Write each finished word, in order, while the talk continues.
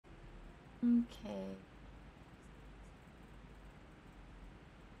Okay.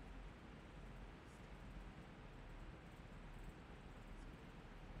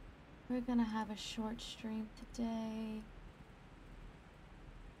 We're gonna have a short stream today.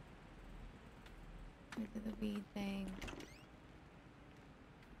 We did the weed thing.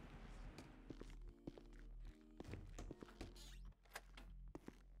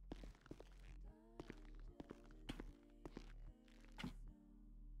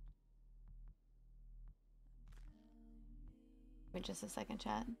 Wait just a second,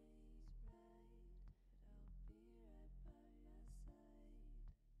 chat.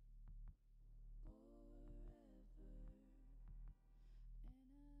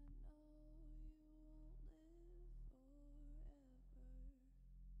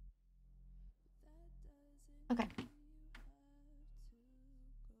 Okay.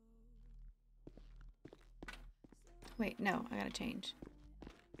 Wait, no, I gotta change.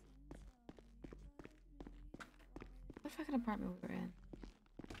 What fucking apartment we were in?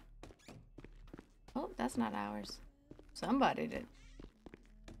 Oh, that's not ours. Somebody did.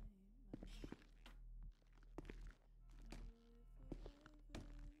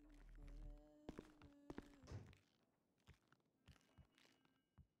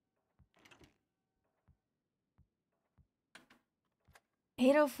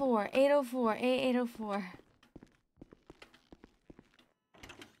 $804, $804, $804.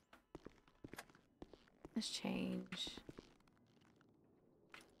 Let's change.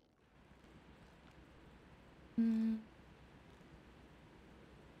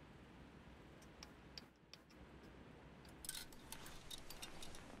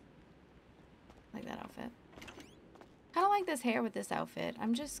 Like that outfit. I don't like this hair with this outfit.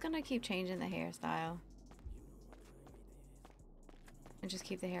 I'm just gonna keep changing the hairstyle. And just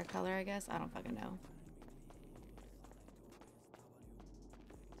keep the hair color, I guess. I don't fucking know.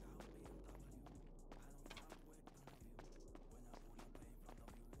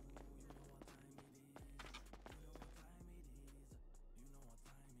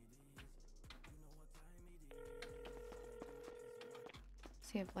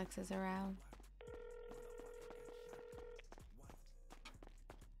 See if Lex is around.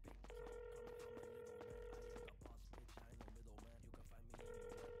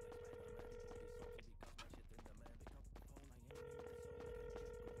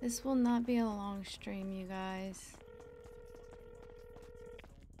 This will not be a long stream, you guys.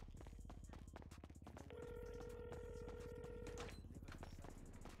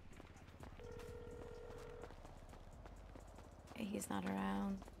 Okay, he's not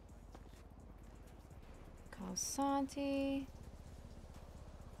around. Call Santi.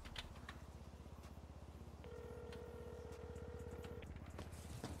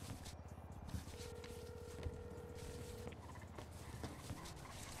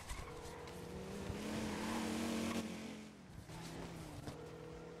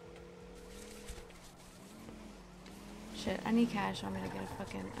 Shit, I need cash. I'm gonna get a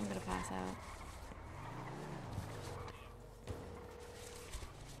fucking... I'm gonna pass out.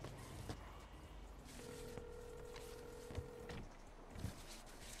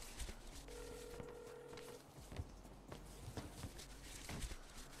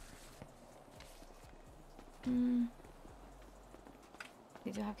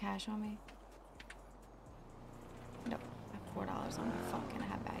 Did you have cash on me? Nope. I have $4 on me. Fuck, and I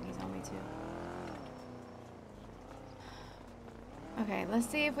have baggies on me too. Okay, let's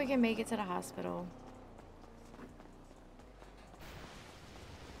see if we can make it to the hospital.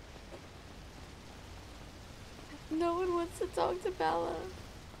 No one wants to talk to Bella.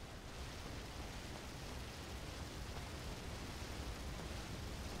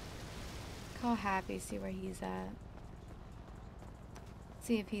 Call Happy, see where he's at.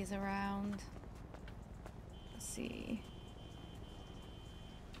 See if he's around. Let's see.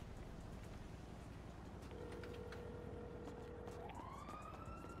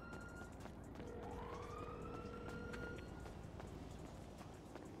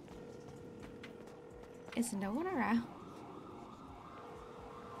 Is no one around?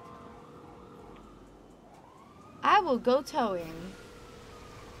 I will go towing.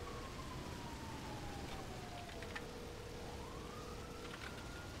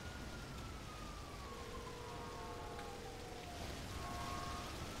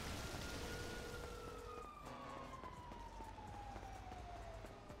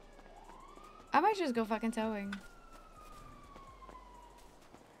 I might just go fucking towing.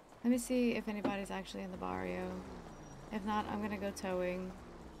 Let me see if anybody's actually in the barrio. If not, I'm gonna go towing.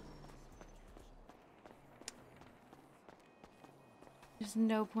 There's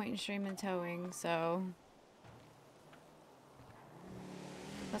no point in streaming towing, so...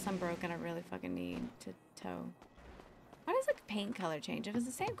 Plus I'm broken, I really fucking need to tow. Why does the paint color change? If it's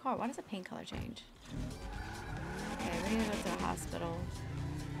the same car, why does the paint color change? Okay, we need to go to the hospital.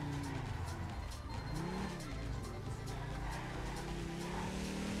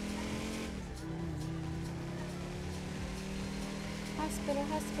 Hospital,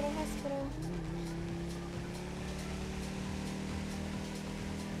 hospital, hospital.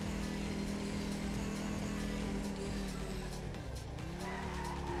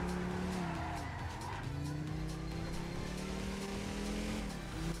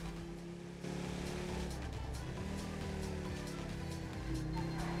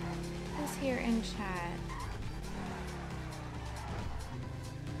 Who's here in chat?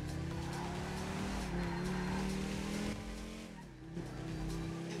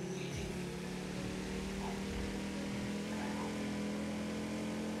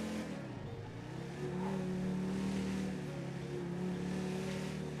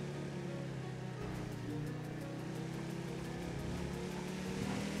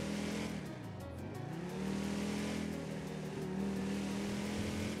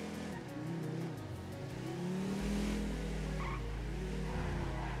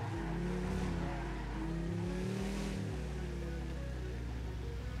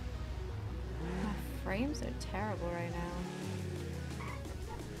 Frames are terrible right now.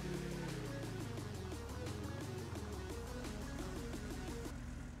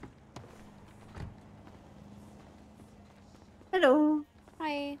 Hello.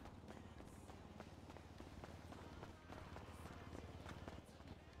 Hi.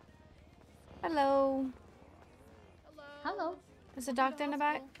 Hello. Hello. Is the doctor in the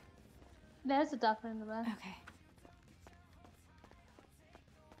back? There's a doctor in the back. Okay.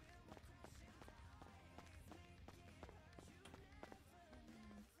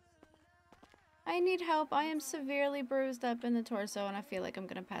 I need help. I am severely bruised up in the torso and I feel like I'm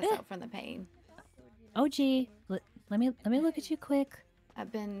gonna pass out from the pain. Oh gee, let me look at you quick.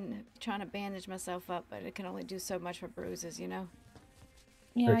 I've been trying to bandage myself up, but it can only do so much for bruises, you know?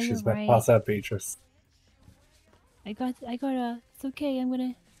 Yeah, She's you're about to right. pass out, Beatrice. I got it's okay,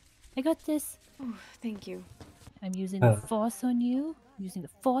 I got this. Oh, thank you. I'm using the force on you. Using the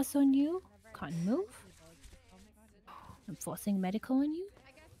force on you. Can't move. I'm forcing medical on you.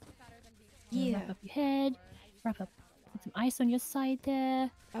 Yeah. Wrap up your head. Wrap up. Put some ice on your side there.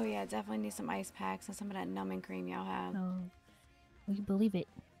 Oh yeah, definitely need some ice packs and some of that numbing cream y'all have. Oh, will you believe it?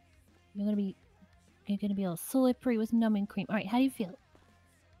 You're gonna be all slippery with numbing cream. All right, how do you feel?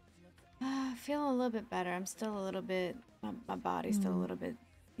 Feeling a little bit better. I'm still a little bit. My body's still a little bit.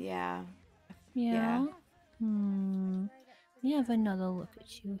 Yeah. Yeah. Let me have another look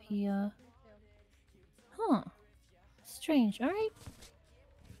at you here. Huh. Strange. All right.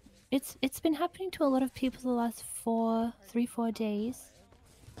 It's been happening to a lot of people the last 4 days.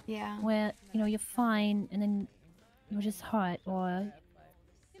 Yeah. Where you're fine and then you're just hot, or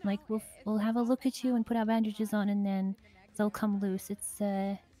like we'll have a look at you and put our bandages on and then they'll come loose. It's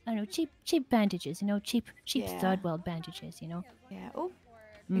I don't know, cheap bandages, cheap Yeah. third world bandages, Yeah. Oh,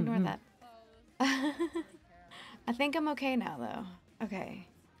 ignore that. I think I'm okay now, though. Okay.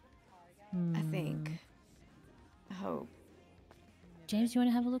 I think. I hope. James, you want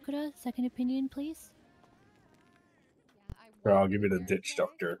to have a look at a second opinion, please? Or I'll give you the ditch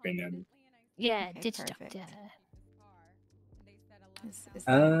doctor opinion. Yeah, Okay, ditch perfect. doctor. Is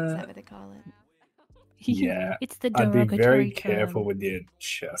that what they call it? Yeah, It's the I'd be very derogatory careful term. with your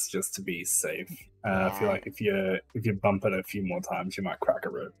chest just to be safe. Yeah. I feel like if you bump it a few more times, you might crack a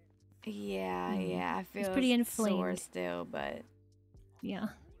rib. Yeah, yeah. I feel It's pretty sore inflamed still, but yeah.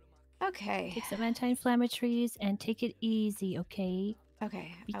 okay. Take some anti-inflammatories and take it easy, okay?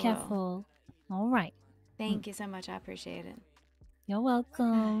 Okay. Be I careful. will. All right. Thank you so much. I appreciate it. You're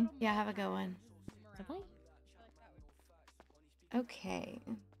welcome. Yeah, have a good one. Bye-bye. Okay.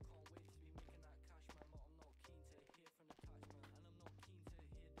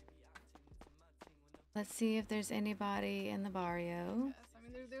 Let's see if there's anybody in the barrio. Yes, I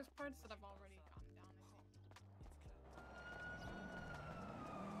mean there's parts that I've already gotten down.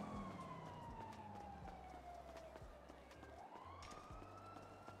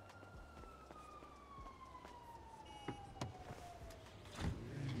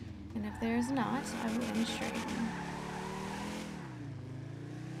 And if there's not, I will end stream.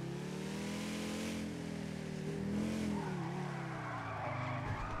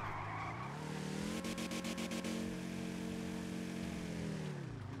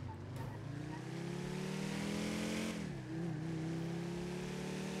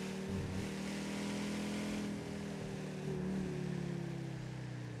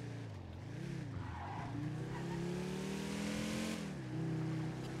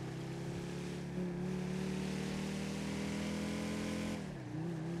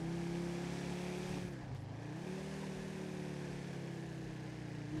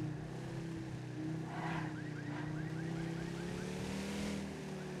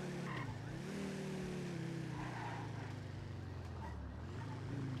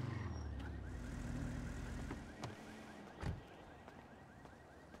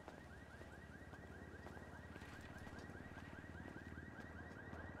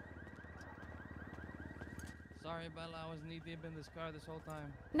 Sorry, Bella. I was knee deep in this car this whole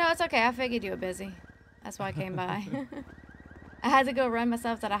time. No, it's okay. I figured you were busy. That's why I came by. I had to go run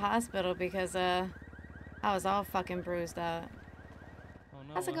myself to the hospital because I was all fucking bruised up. Oh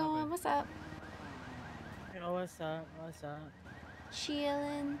no. How's it what going? happened? What's up? Yo, what's up? What's up?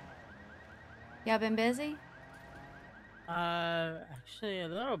 Chillin'. Y'all been busy? Actually a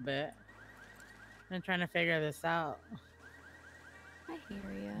little bit. Been trying to figure this out. I hear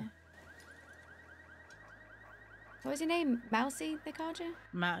ya. What was your name? Mousy, they called you?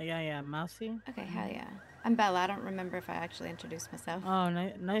 Yeah, Mousy. Okay, hell yeah. I'm Bella. I don't remember if I actually introduced myself. Oh,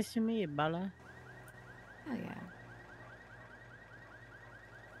 nice to meet you, Bella. Hell yeah.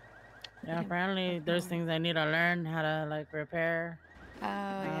 Yeah, apparently there's things I need to learn how to like repair. Oh,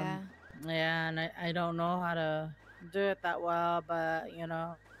 yeah. Yeah, and I don't know how to do it that well, but you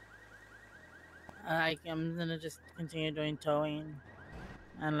know, I'm gonna just continue doing towing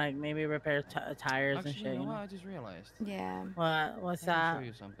and like maybe repair tires Actually, and shit. you know You what? know? I just realized. Yeah. What's I that? can show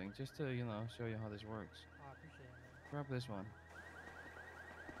you something, just to show you how this works. Oh, I appreciate it, Grab this one,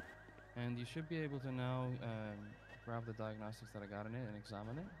 and you should be able to now grab the diagnostics that I got in it and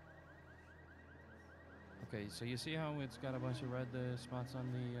examine it. Okay, so you see how it's got a bunch of red spots on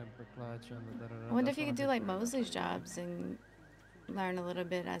the brick clutch and the I wonder if you could do like Mosley's jobs and learn a little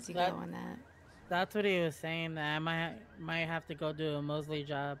bit as you go on that. That's what he was saying. That I might have to go do a Mosley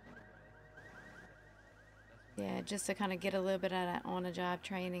job. Yeah, just to kind of get a little bit of that on-the-job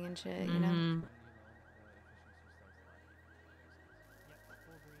training and shit, you know?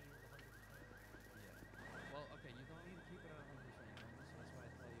 Well, okay, you don't need to keep it at 100%, so that's why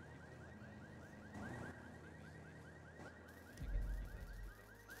I tell you keep it at like 90.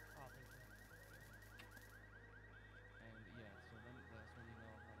 And yeah, so then that's when you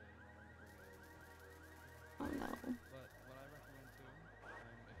know how to Oh no. But what I recommend too, if you're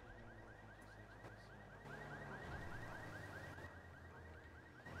gonna be working G6 is what I've been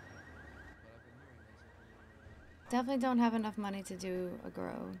hearing is if you Definitely don't have enough money to do a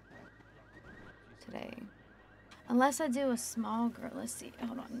grow today. Unless I do a small grow. Let's see.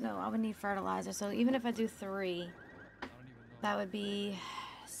 Hold on. No, I would need fertilizer. So even if I do 3, that would be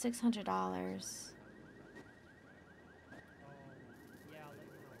 $600.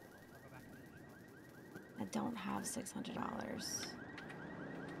 I don't have $600.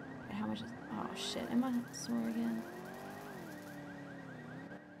 And how much is... Oh, shit. Am I sore again?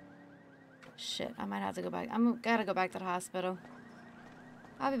 Shit, I might have to go back. Gotta go back to the hospital.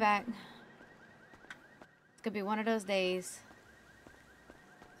 I'll be back. It's gonna be one of those days.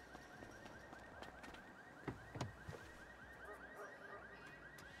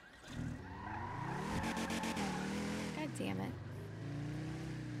 God damn it.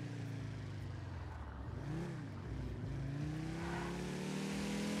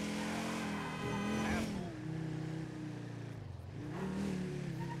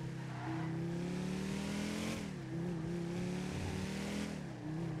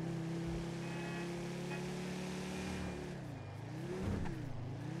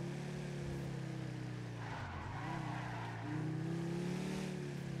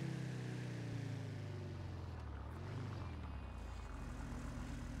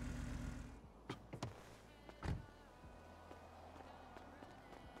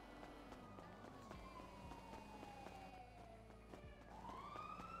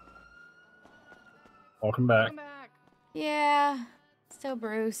 Welcome back. Come back. Yeah, still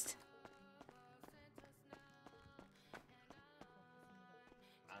bruised.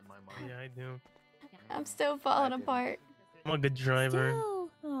 Yeah, I do. I'm still falling apart. I'm a good driver. Still?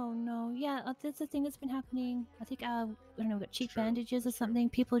 Oh no. Yeah, that's the thing that's been happening. I think I don't know, got cheap bandages or something.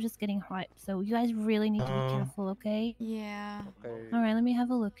 People are just getting hot. So you guys really need to be careful, okay? Yeah. All right, let me have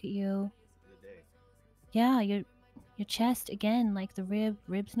a look at you. Yeah, your chest again, like the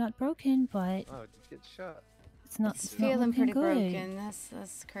rib's not broken, but Oh, did you get shot? it's not. It's It's not feeling looking pretty good. broken.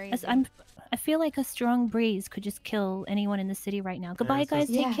 That's crazy. I feel like a strong breeze could just kill anyone in the city right now. Goodbye, guys.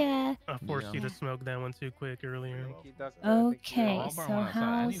 Take care. I forced you to smoke that one too quick earlier. Okay, so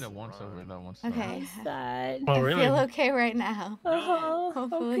how's... Okay. Sad. Oh, I really? feel okay right now. Oh,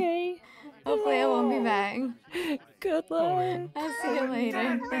 Hopefully. okay. Hopefully I won't be back. Good luck. I'll see you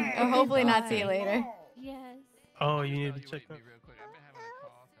later. Or hopefully not see you later. Yes. Oh, you need to check that.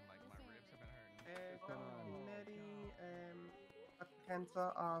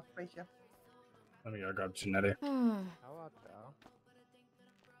 Cancer of Frazier. Let me go grab Janetti. Hmm.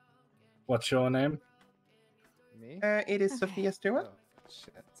 What's your name? Me? It is Sophia Stewart. Oh,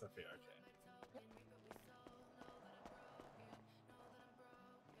 shit. Sophia, okay.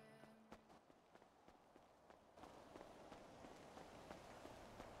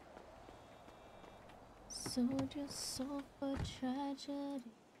 Soldiers sold for tragedy,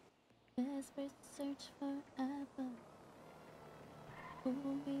 desperate search forever.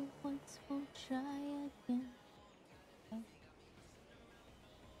 Fool me once, won't try again.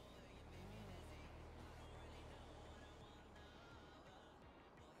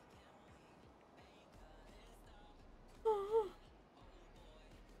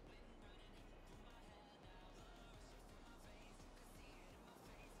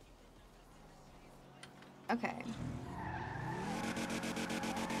 Okay.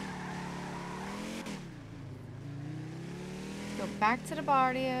 Go back to the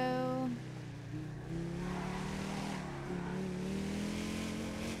barrio.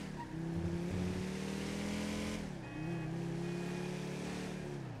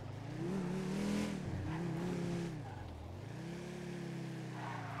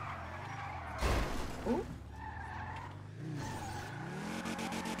 Ooh.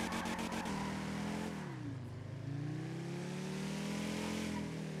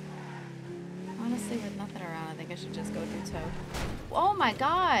 Honestly, with nothing around, I think I should just go do tow. Oh my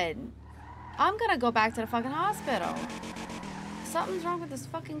god! I'm gonna go back to the fucking hospital. Something's wrong with this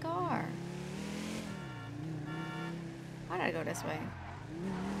fucking car. Why did I go this way?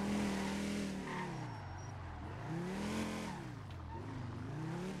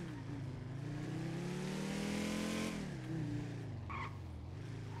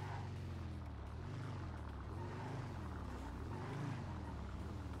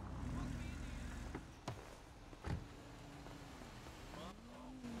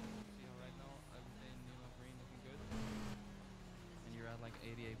 And you're at like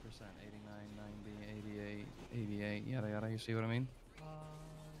 88%, 89, 90, 88, 88, yada yada. You see what I mean? Where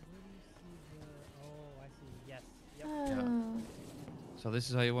do you see the? Oh, I see. Yes. Yep. Oh. So this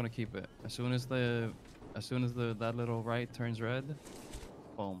is how you want to keep it. As soon as that little right turns red,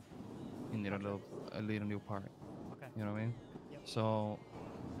 boom, you need a new part. Okay. You know what I mean? Yep. So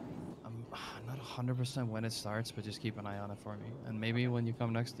I'm not 100% when it starts, but just keep an eye on it for me. And maybe when you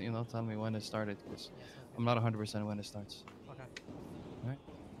come next, tell me when it started, because Yes, okay. I'm not 100% when it starts. Okay. All right.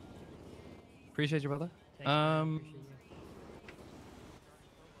 Appreciate you, brother. Thank you, man. Appreciate you.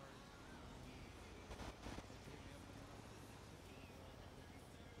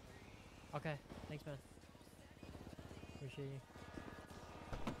 Okay. Thanks, man. Appreciate you.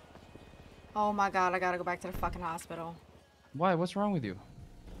 Oh my god, I gotta go back to the fucking hospital. Why? What's wrong with you?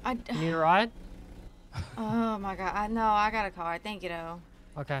 I. You need a ride? Oh my god, I got a car. Thank you, though.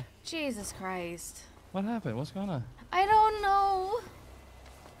 Okay. Jesus Christ. What happened? What's going on? I don't know.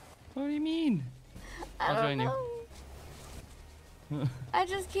 What do you mean? I I'll don't join you. know. I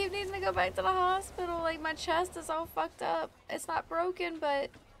just keep needing to go back to the hospital. Like, my chest is all fucked up. It's not broken, but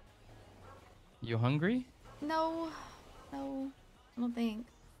You hungry? no. No. I don't think.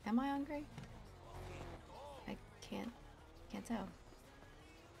 Am I hungry? I can't tell.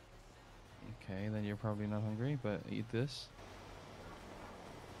 Okay, then you're probably not hungry, but eat this.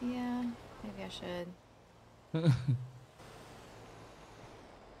 Yeah, maybe I should.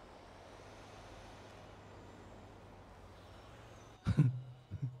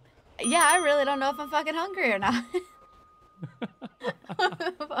 Yeah, I really don't know if I'm fucking hungry or not.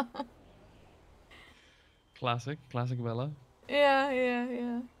 Classic Bella.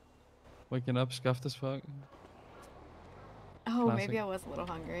 Yeah. Waking up scuffed as fuck. Oh, Classic. maybe I was a little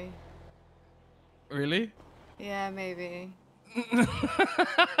hungry. Really? Yeah, maybe.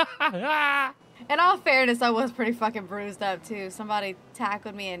 In all fairness, I was pretty fucking bruised up too. Somebody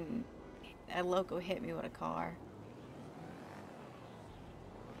tackled me and a loco hit me with a car.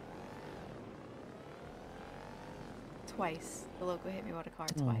 Twice. The loco hit me with a car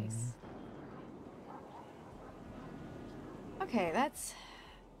twice. Okay, that's...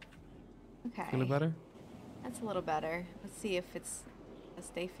 Okay. Feeling better? That's a little better. Let's see if it's... I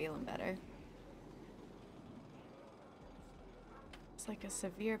stay feeling better. It's like a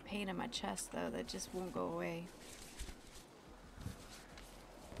severe pain in my chest, though, that just won't go away.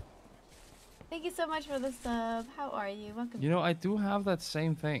 Thank you so much for the sub. How are you? Welcome. You know, I do have that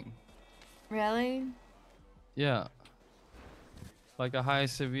same thing. Really? Yeah. Like a high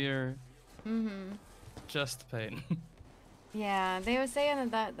severe Mm-hmm. chest pain. Yeah, they were saying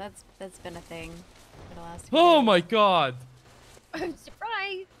that's been a thing for the last few Oh days. my god! I'm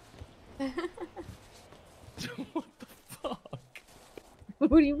surprised. What the fuck? What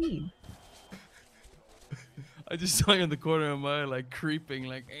do you mean? I just saw you in the corner of my eye, like creeping,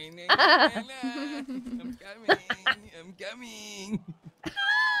 like, I'm coming.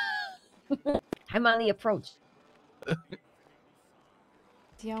 I'm on the approach. Do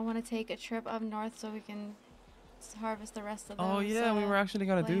y'all want to take a trip up north so we can harvest the rest of those? Oh yeah, we were actually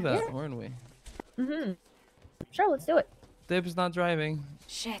gonna do plants? that, weren't we? Mm-hmm. Sure, let's do it. Dib's not driving.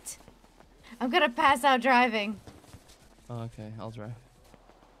 Shit. I'm gonna pass out driving. Oh, okay, I'll drive.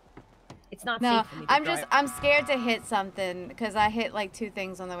 It's not No, safe for me to drive. I'm scared to hit something because I hit like 2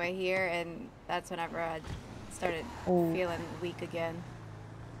 things on the way here, and that's whenever I started feeling weak again.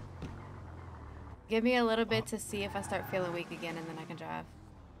 Give me a little bit to see if I start feeling weak again, and then I can drive.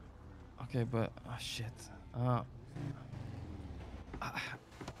 Okay, but shit.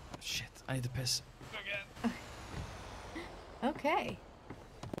 Shit, I need to piss. Okay.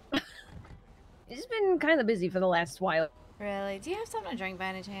 It's been kind of busy for the last while. Really? Do you have something to drink by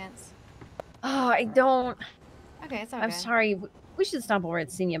any chance? Oh, I don't. Okay, it's okay. I'm sorry. We should stop over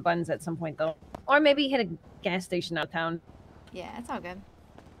at Senior Buns at some point, though. Or maybe hit a gas station out of town. Yeah, it's all good.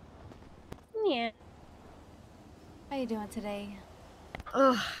 Yeah. How you doing today?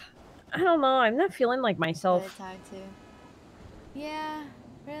 Ugh. I don't know. I'm not feeling like Good myself. time too. Yeah,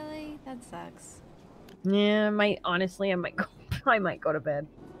 really? That sucks. Yeah, honestly, I might go to bed.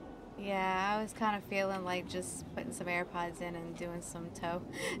 Yeah, I was kind of feeling like just putting some AirPods in and doing some toe.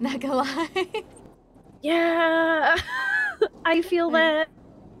 Not gonna lie. Yeah, I feel that.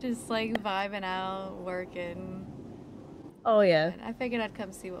 Just like vibing out, working. Oh yeah. I figured I'd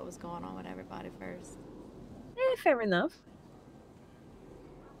come see what was going on with everybody first. Fair enough.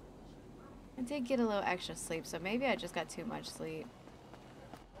 I did get a little extra sleep, so maybe I just got too much sleep.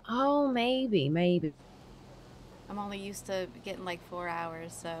 Oh, maybe. I'm only used to getting like 4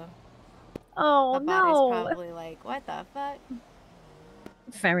 hours, so Oh my body's no. probably like, what the fuck?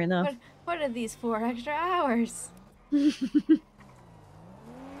 Fair enough. What are these 4 extra hours?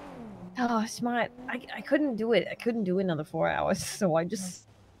 Oh, smart. I couldn't do it. I couldn't do another 4 hours, so I just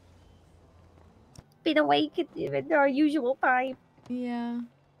been awake at our usual time. Yeah.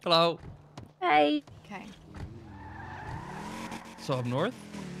 Hello. Hey. Okay. So up north?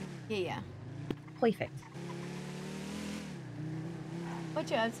 Yeah. Perfect.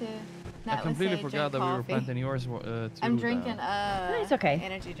 What you up to? I completely forgot that we were planting yours too. I'm drinking It's okay.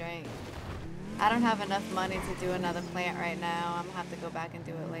 energy drink. I don't have enough money to do another plant right now. I'm gonna have to go back and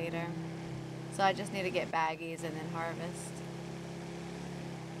do it later. So I just need to get baggies and then harvest.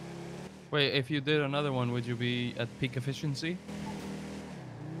 Wait, if you did another one, would you be at peak efficiency?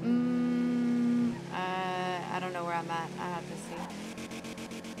 I don't know where I'm at. I have to see.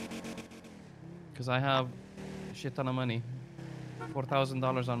 Because I have a shit ton of money.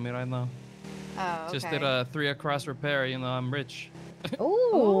 $4,000 on me right now. Oh, okay. Just did a 3 across repair, you know, I'm rich. Ooh,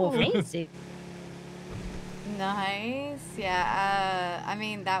 Ooh. fancy. Nice. Yeah, I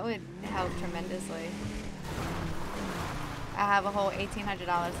mean, that would help tremendously. I have a whole $1,800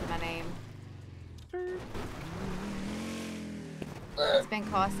 to my name. It's been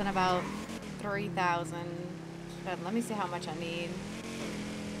costing about $3,000. But let me see how much I need.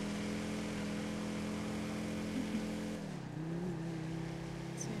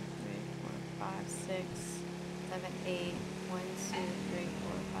 Two, three, four, five, six, seven, eight. 1, 2, 3,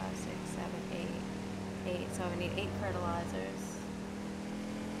 4, 5, 6, 7, 8. 8. So I need 8 fertilizers.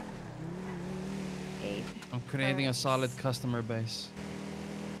 8. I'm creating a solid customer base.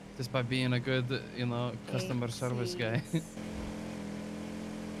 Just by being a good, you know, customer service guy.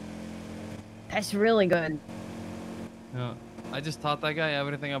 That's really good. Yeah. I just taught that guy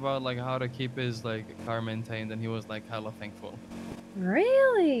everything about like how to keep his like car maintained, and he was like hella thankful.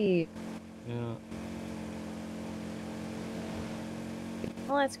 Really? Yeah.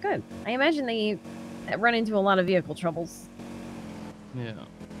 Well, that's good. I imagine they run into a lot of vehicle troubles. Yeah.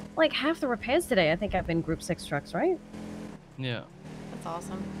 Like half the repairs today, I think I've been Group 6 trucks, right? Yeah. That's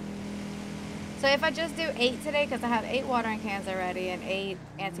awesome. So if I just do 8 today, because I have 8 watering cans already and 8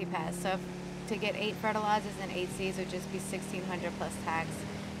 anti-pests. So to get 8 fertilizers and 8 seeds would just be $1,600 plus tax.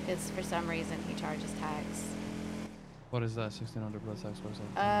 Because for some reason he charges tax. What is that? 1,600 plus tax? What is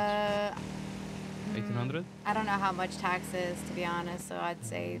that? 1,800? I don't know how much tax is, to be honest. So I'd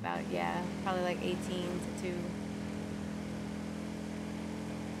say about, yeah, probably like 18 to 2.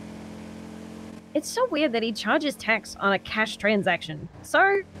 It's so weird that he charges tax on a cash transaction.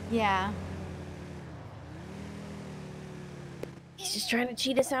 So Yeah. he's just trying to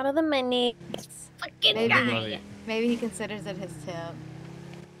cheat us out of the money. Fucking guy. Maybe he considers it his tip.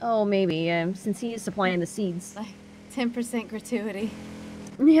 Oh, maybe. Since he is supplying the seeds. Like 10% gratuity.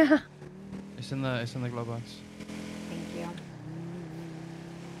 Yeah. It's in the glove box. Thank you.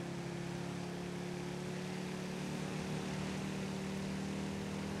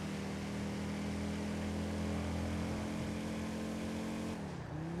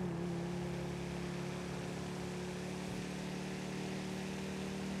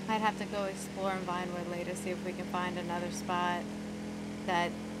 I'd have to go explore in Vinewood later, see if we can find another spot that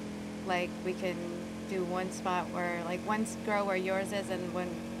like we can do one spot where, like, one grow where yours is, and one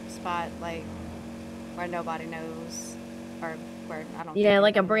spot like where nobody knows, or where I don't. Yeah, think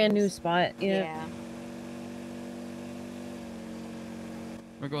like a anybody brand new knows. spot. Yeah. Yeah.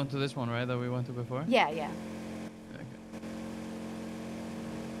 We're going to this one, right? That we went to before. Yeah. Yeah. Okay.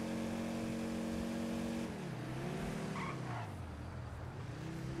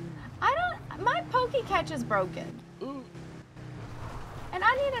 I don't. My pokey catch is broken. And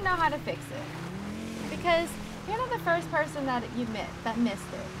I need to know how to fix it. Because you're not the first person that missed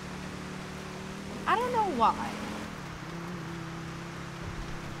it. I don't know why.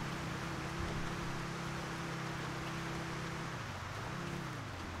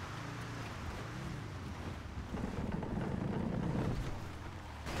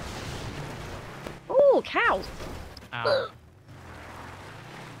 Ooh, cows. Ow.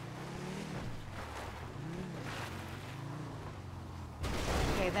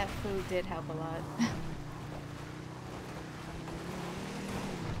 Okay, that food did help a lot.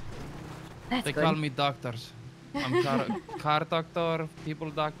 That's They good. call me doctors. I'm car doctor, people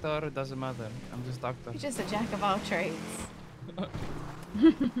doctor, it doesn't matter. I'm just doctor. You're just a jack of all trades.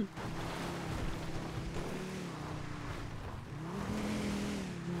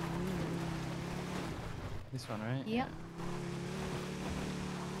 This one, right? Yep.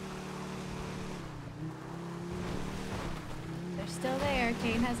 They're still there.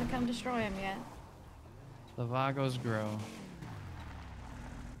 Kane hasn't come destroy them yet. The Vagos grow.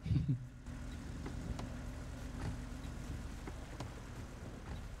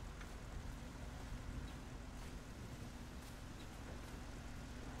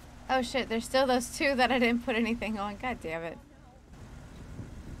 Oh shit, there's still those two that I didn't put anything on. God damn it.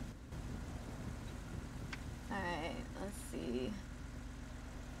 Alright, let's see.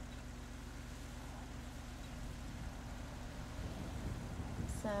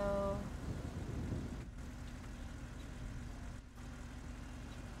 So...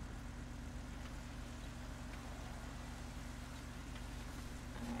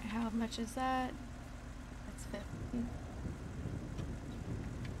 Alright, how much is that? That's 50.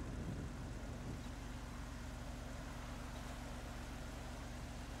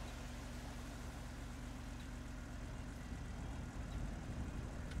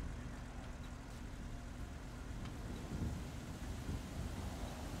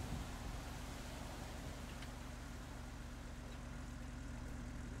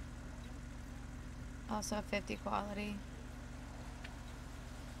 Also 50 quality.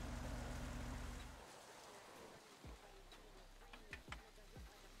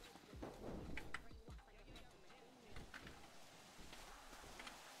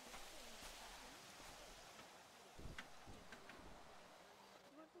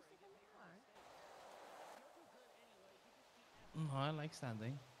 No, I like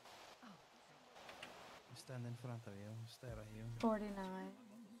standing. Stand in front of you, stare at you. 49.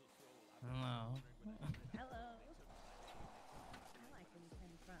 No. Hello. I like when you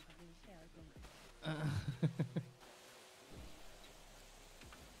stand in front of me and stare at me.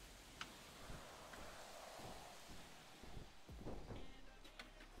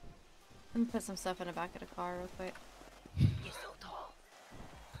 Let me put some stuff in the back of the car real quick. You're so tall.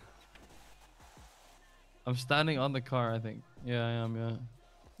 I'm standing on the car, I think. Yeah, I am,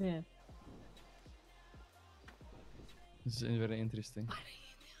 yeah. Yeah. This is very interesting.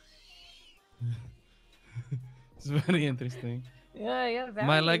 It's very interesting. Yeah, yeah.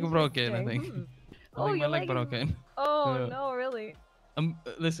 My very leg broken, I interesting. think. I Oh, think my your leg leg is- broken. Oh, Yeah. no, really?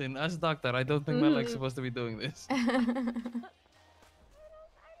 Listen, as a doctor, I don't think my leg's supposed to be doing this. I don't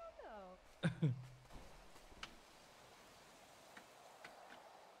know.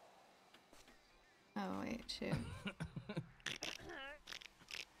 Oh wait, shoot. In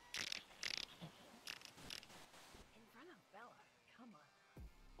front of Bella. Come on.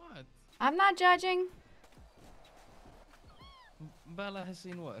 What? I'm not judging. Bella has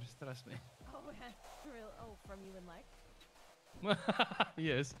seen worse, trust me. Oh, that's real. Oh, from you and Lex?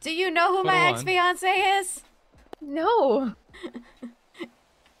 Yes. Do you know who For my one. ex-fiance is? No.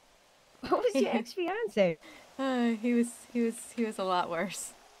 What was your ex-fiance? He was a lot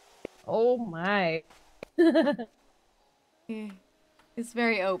worse. Oh my. He's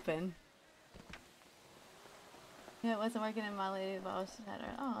very open. Yeah, it wasn't working in my lady boss.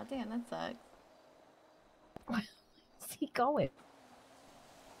 Oh damn, that sucks. Where's he going?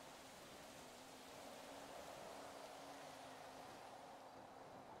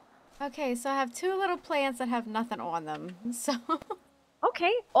 Okay, so I have two little plants that have nothing on them. So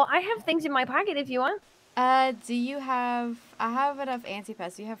Okay. Well, I have things in my pocket if you want. do you have... I have enough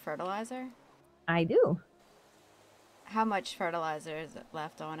anti-pest. Do you have fertilizer? I do. How much fertilizer is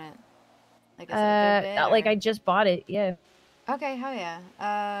left on it? Like, is it a good bit? Not like or- I just bought it. Yeah. Okay, hell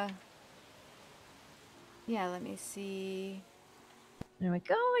yeah. Yeah, let me see. There we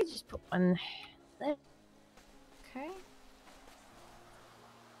go. I just put one there. Okay.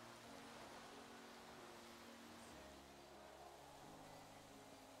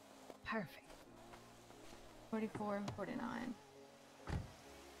 Perfect. 44 and 49.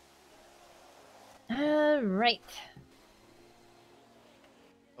 Right.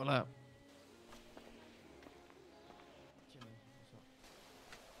 Hola.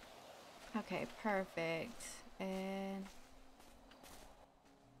 Okay, perfect. And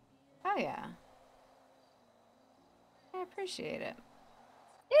oh yeah. I appreciate it.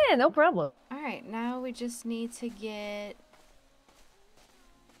 Yeah, no problem. All right, now we just need to get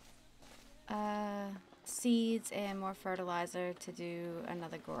seeds and more fertilizer to do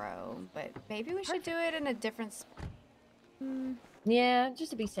another grow. But maybe we should do it in a different. Yeah,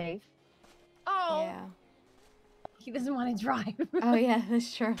 just to be safe. Oh. Yeah. He doesn't want to drive. Oh yeah,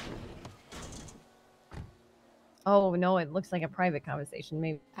 that's true. Oh no, it looks like a private conversation.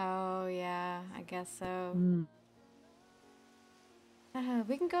 Maybe. Oh yeah, I guess so. Mm.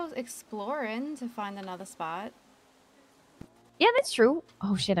 We can go exploring to find another spot. Yeah, that's true.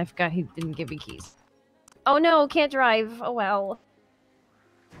 Oh shit, I forgot he didn't give me keys. Oh no, can't drive. Oh well.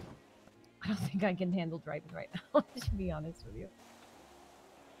 I don't think I can handle driving right now, to be honest with you.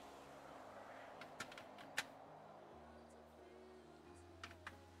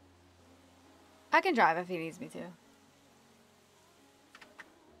 I can drive if he needs me to.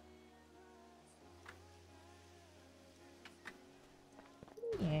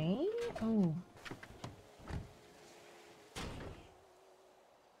 Yay. Oh.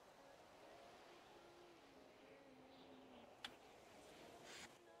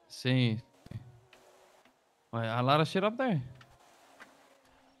 See. Wait, a lot of shit up there?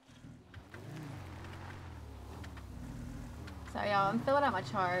 Sorry, y'all. I'm filling out my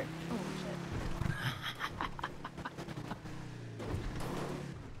chart. Oh, shit.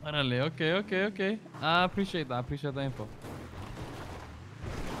 Órale, okay. I appreciate that. I appreciate the info.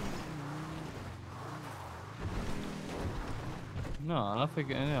 No, I'll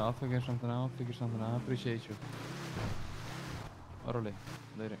figure something out. I appreciate you. Órale,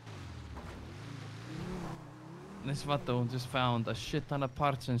 later. This vato just found a shit ton of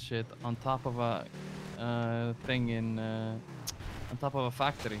parts and shit on top of a thing in on top of a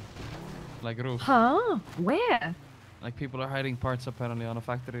factory, like roof. Huh? Where? Like people are hiding parts apparently on a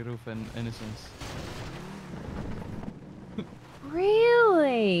factory roof in Innocence.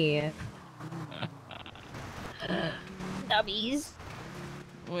 Really? Nubbies.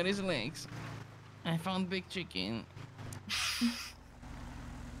 Where is legs? I found big chicken.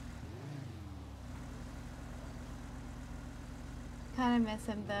 Kind of miss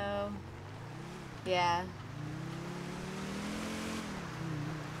him though. Yeah.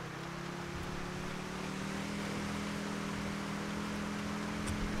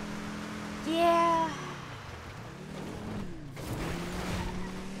 Yeah.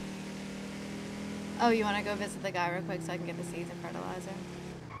 Oh, you want to go visit the guy real quick so I can get the seeds and fertilizer?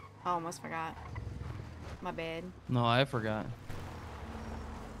 I almost forgot. My bad. No, I forgot.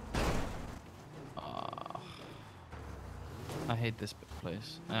 I hate this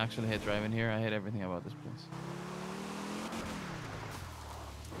place. I actually hate driving here. I hate everything about this place.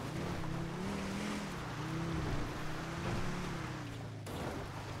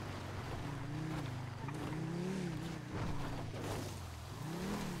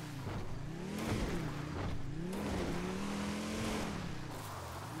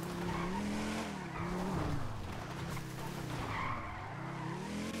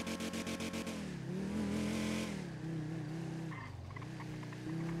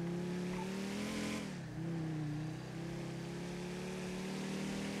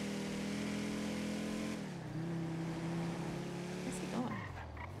 Where's he going?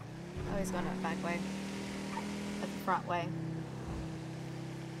 Oh, he's going that back way. The front way.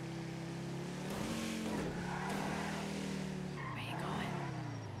 Where you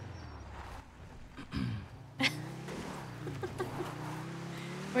going?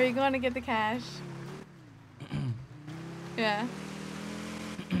 Where are you going to get the cash? Yeah.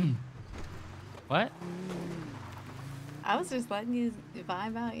 What? I was just letting you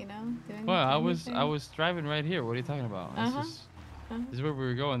vibe out, you know? Doing Well, I doing your was thing. driving right here. What are you talking about? This Uh-huh. this is where we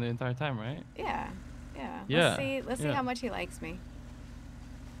were going the entire time, right? Yeah. Yeah. Yeah, Let's see yeah. how much he likes me.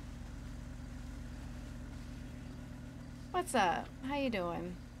 What's up? How you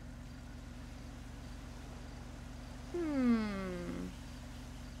doing?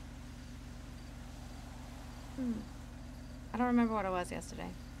 I don't remember what it was yesterday.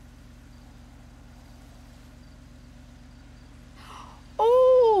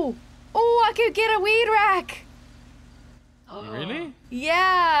 I could get a weed rack. Really?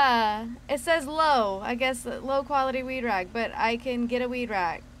 Yeah. It says low. I guess low quality weed rack, but I can get a weed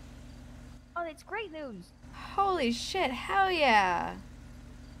rack. Oh, that's great news. Holy shit, hell yeah.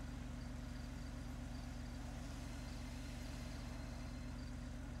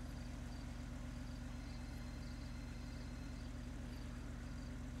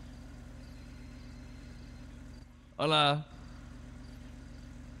 Hola.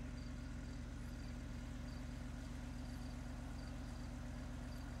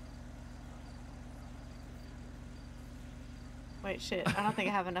 Wait, shit. I don't think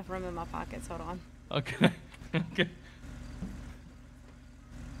I have enough room in my pockets. Hold on. Okay. Okay.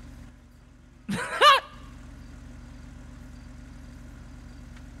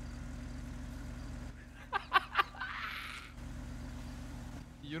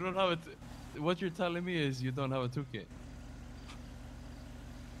 You don't have it. What you're telling me is you don't have a toolkit.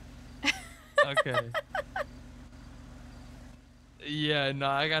 Okay. Yeah, no,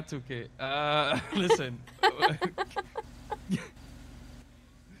 I got toolkit. Listen.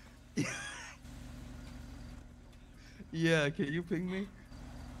 Yeah, can you ping me?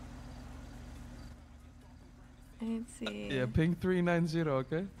 Let's see. Yeah, ping 390,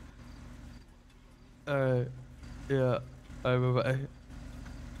 okay? Yeah. Bye-bye.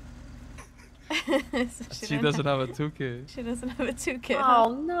 So She doesn't have a toolkit. She doesn't have a toolkit. Oh, huh?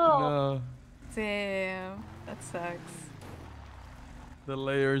 no. No. Damn. That sucks. The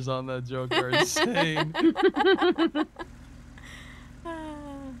layers on that joke are insane.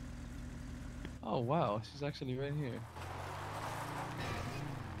 Oh, wow. She's actually right here.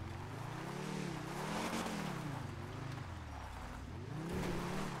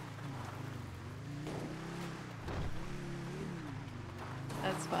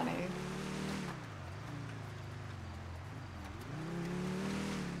 That's funny.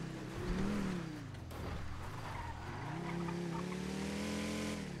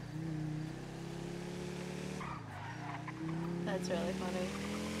 That's really funny.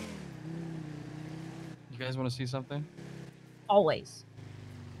 You guys want to see something? Always.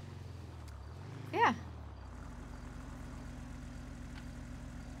 Yeah.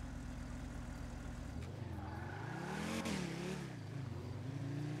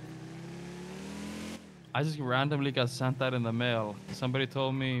 I just randomly got sent that in the mail. Somebody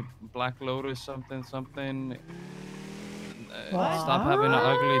told me Black Lotus something something. Stop having an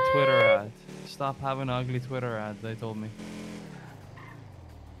ugly Twitter ad. Stop having an ugly Twitter ad, they told me.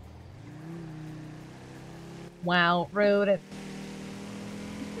 Wow, rude.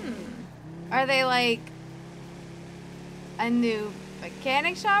 Are they like a new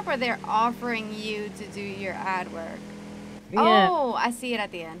mechanic shop, or they're offering you to do your ad work? Yeah. Oh, I see it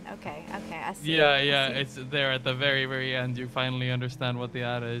at the end. Okay, I see. Yeah, it. yeah, I see it. it's there at the very, very end. You finally understand what the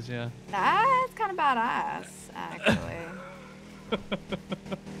ad is, yeah. That's kind of badass, actually.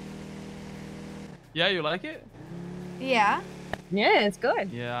 Yeah, you like it? Yeah. Yeah, it's good.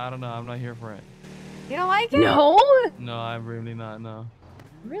 Yeah, I don't know. I'm not here for it. You don't like it? No? No, I'm really not, no.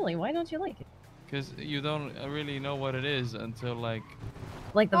 Really? Why don't you like it? Because you don't really know what it is until like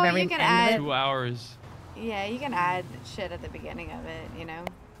Like the Well, very you can end add- of it? 2 hours. Yeah, you can add shit at the beginning of it, you know?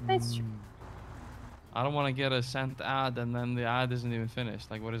 That's true. I don't want to get a sent ad and then the ad isn't even finished.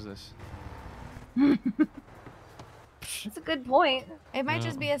 Like, what is this? That's a good point. It might Yeah.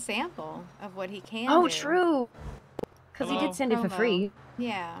 just be a sample of what he can Oh, do. true. Because he Hello? did send it for Promo. free.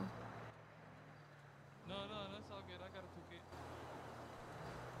 Yeah. No, that's all good. I got a toolkit.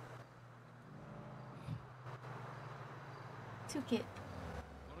 Toolkit.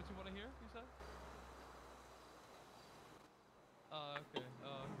 What did you want to hear? You said? Oh, okay.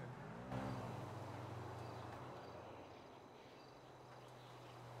 Oh, okay.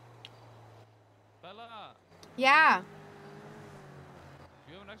 Bella, Yeah.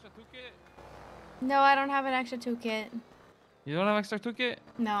 do you have an extra toolkit? No, I don't have an extra toolkit. You don't have extra toolkit?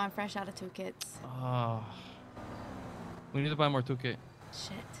 No, I'm fresh out of toolkits. Oh. We need to buy more toolkit.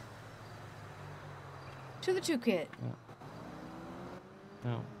 Shit. To the toolkit.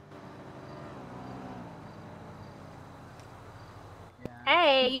 No.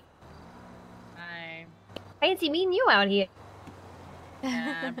 Hey, Hi. fancy meeting you out here.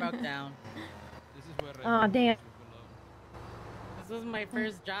 Yeah, I broke down. This is where Aw, damn. This was my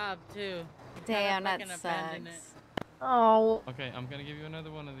first job too. Damn, that fucking abandoned it. sucks. Oh, Okay, I'm gonna give you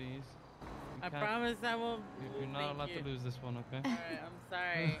another one of these. You I can't- promise I won't. You're not Thank allowed you. to lose this one, okay? Alright, I'm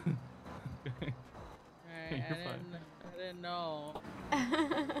sorry. Okay. Alright, You're fine. I didn't know.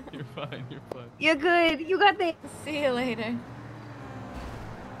 You're fine, you're fine. you're good. You got this. See you later.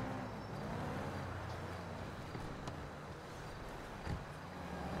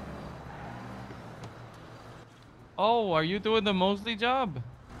 Oh, are you doing the Mosley job?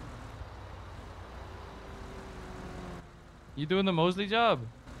 You doing the Mosley job?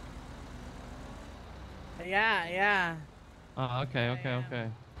 Yeah, yeah. Oh, okay, okay, okay.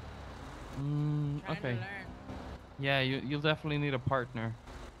 Trying to Okay. learn. Yeah, you'll definitely need a partner.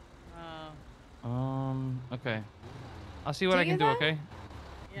 Okay. I'll see what I can do, okay?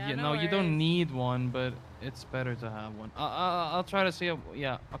 Yeah, No, no you don't worries. need one, but it's better to have one. I'll try to see you.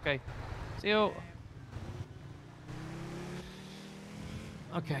 Yeah, okay. See you.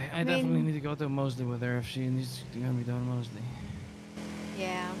 Okay, I definitely need to go to Mosley with her if she needs to be doing Mosley.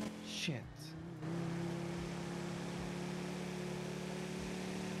 Yeah. Shit.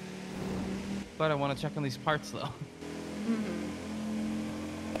 But I want to check on these parts though.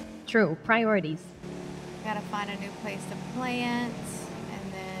 True. Priorities. Gotta find a new place to plant,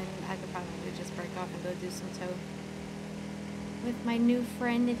 and then I could probably just break off and go do some tow with my new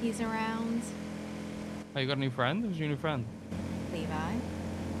friend if he's around. Oh, you got a new friend? Who's your new friend? Levi.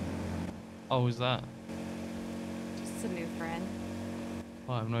 Oh, who's that? Just a new friend.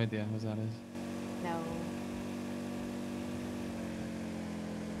 Oh, I have no idea who that is. No.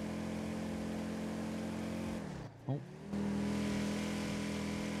 Oh.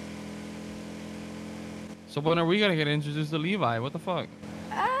 So when are we gonna get introduced to Levi? What the fuck?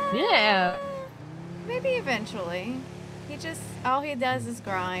 Yeah. Maybe eventually. He just, all he does is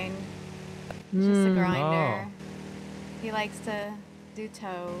grind. He's just a grinder. Oh. He likes to do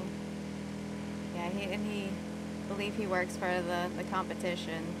tow. Yeah, he believe he works for the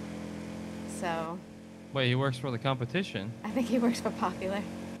competition. So Wait, he works for the competition? I think he works for Popular.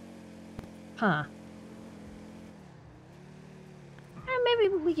 Huh.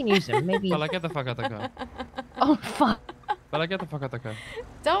 Maybe we can use him. Maybe. Well, get the fuck out the car. Oh, fuck. Well, get the fuck out the car.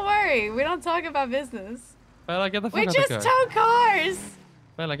 Don't worry, we don't talk about business. Well, get the fuck We out just the car. tow cars.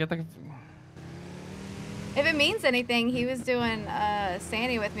 Well, get the. If it means anything, he was doing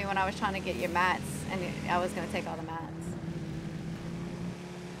Sandy with me when I was trying to get your mats, and I was gonna take all the mats.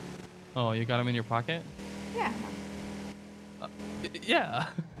 Oh, you got him in your pocket? Yeah. Yeah.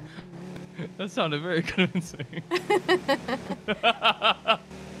 That sounded very convincing.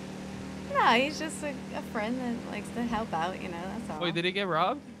 No, he's just a friend that likes to help out, you know, that's all. Wait, did he get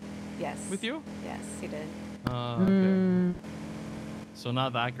robbed? Yes. With you? Yes, he did. Okay. So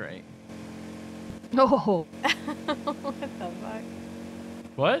not that great. Oh. What the fuck?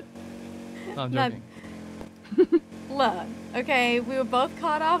 What? No, I'm Not- joking. Look, okay, we were both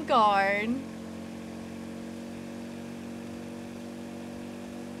caught off guard.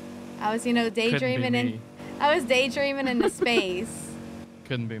 I was, you know, daydreaming me. I was daydreaming into space.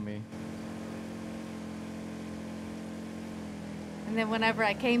 Couldn't be me. And then whenever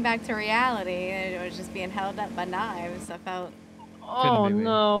I came back to reality, it was just being held up by knives. I felt Oh be me.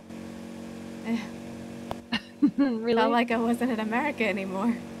 no. Really? felt like I wasn't in America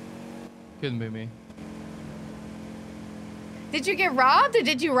anymore. Couldn't be me. Did you get robbed or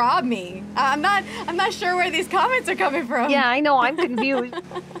did you rob me? I'm not sure where these comments are coming from. Yeah, I know. I'm confused.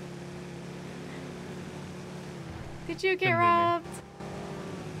 Did you get Couldn't be me. robbed?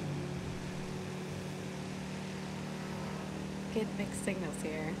 Get mixed signals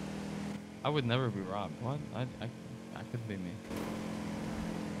here. I would never be robbed. What? I couldn't be me.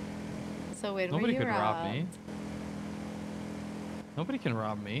 So when Nobody were you could robbed? rob me. Nobody can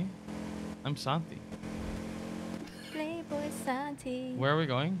rob me. I'm Santi. Playboy Santi. Where are we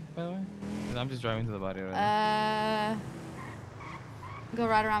going, by the way? 'Cause I'm just driving to the body right now. Go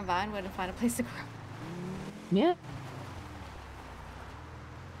right around Vinewood and find a place to grow. Yeah.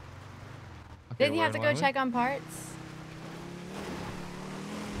 Okay, Didn't you where have to am go I? check on parts?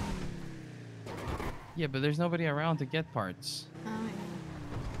 Yeah, but there's nobody around to get parts. Oh my god.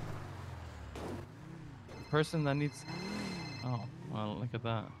 Person that needs. Oh, well, look at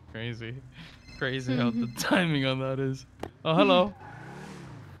that. Crazy. Crazy how the timing on that is. Oh, hello.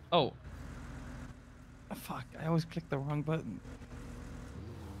 Oh. Fuck, I always click the wrong button.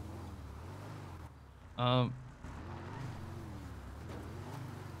 Are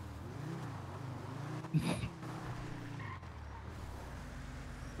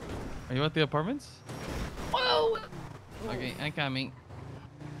you at the apartments? Whoa. Okay, I'm coming.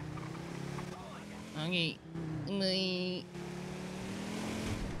 Okay. Bye.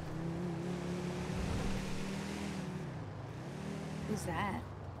 Who's that?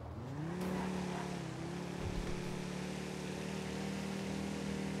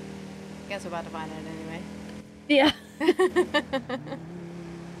 Guess we're about to find out anyway. Yeah.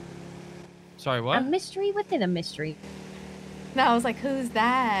 Sorry, A what? mystery within a mystery. No, I was like, who's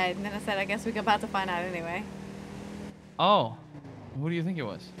that? And then I said, I guess we're about to find out anyway. Oh. Who do you think it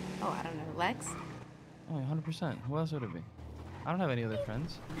was? Oh, I don't know. Lex? Oh, 100%. Who else would it be? I don't have any other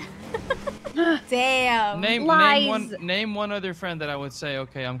friends. Damn. Name one other friend that I would say,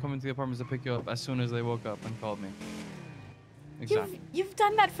 okay, I'm coming to the apartments to pick you up as soon as they woke up and called me. Exactly. You've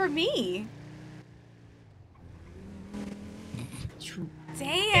done that for me. Damn.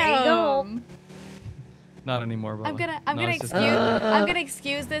 There you go. Not anymore, Bella. I'm gonna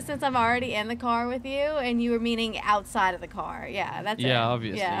excuse this since I'm already in the car with you, and you were meaning outside of the car. Yeah, that's it. Yeah,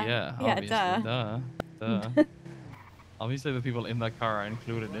 obviously. Yeah, Yeah, obviously. Duh. Obviously, the people in that car are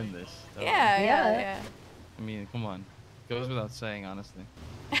included in this. Duh. Yeah. I mean, come on. Goes without saying, honestly.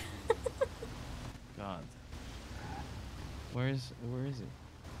 God. Where is he?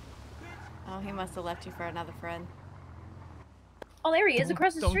 Oh, he must have left you for another friend. Oh, there he is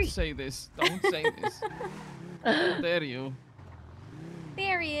across the street. Don't say this. Don't say this. How dare you?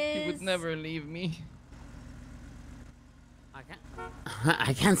 There he is. He would never leave me.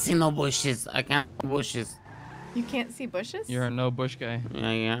 I can't see no bushes. I can't see bushes. You can't see bushes? You're a no bush guy.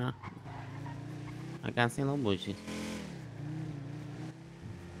 Yeah. I can't see no bushes.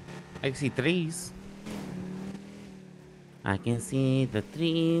 I can see trees. I can see the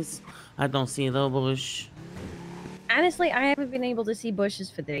trees. I don't see the bush. Honestly, I haven't been able to see bushes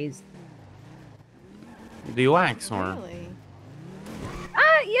for days. Do you wax or? Really?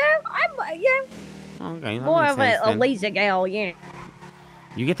 Yeah. Okay. That More makes of sense a then. laser gal, yeah.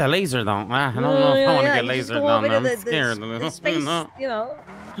 You get the laser though. I don't know if I want to get you just laser go down. over to I'm scared. the space, you know.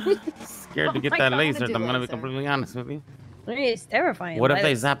 Scared to get Oh my that God. laser. Do I'm gonna be laser. completely honest with you. It's terrifying. What if but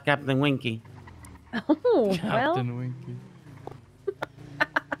they it's- zap Captain Winky? Oh, well, Captain Winky.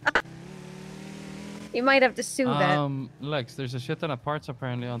 you might have to sue that. Lex, there's a shit ton of parts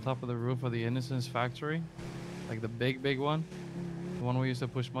apparently on top of the roof of the Innocence factory. Like the big one. The one we used to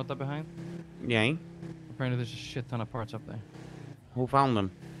push Mota behind. Yeah. Apparently there's a shit ton of parts up there. Who found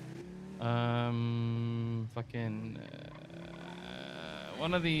them? Fucking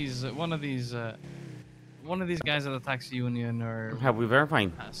one of these guys at the taxi union or Have we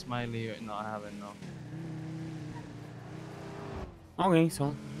verified? Smiley or no, I haven't. No. Okay,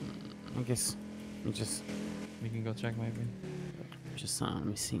 so I guess we just We can go check maybe. let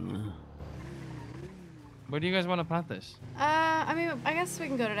me see. Where do you guys want to plant this? I mean, I guess we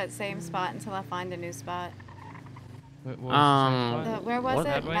can go to that same spot until I find a new spot. What was the same spot? Where was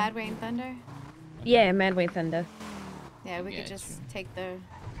it? Madway? Madway and Thunder? Yeah, Madway Thunder. Yeah, we Yeah, could just true.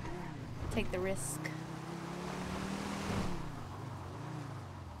 take the risk.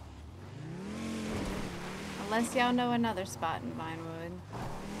 Unless y'all know another spot in Vinewood.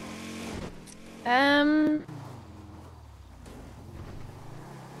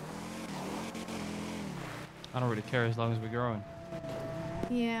 I don't really care as long as we're growing.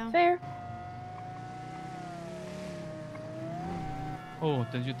 Yeah. Fair. Oh,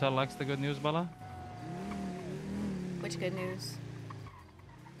 did you tell Lex the good news, Bella? Which good news?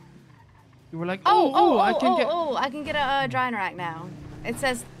 You were like, I can get a drying rack now. It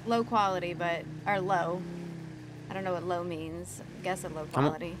says low quality, or low. I don't know what low means. I guess it's low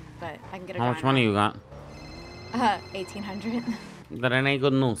quality, but I can get a How drying much money rack. you got? 1,800. That ain't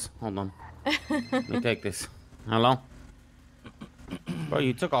good news. Hold on. Let me take this. Hello? Bro,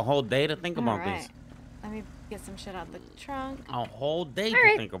 you took a whole day to think about this. Let me get some shit out the trunk. A whole day All to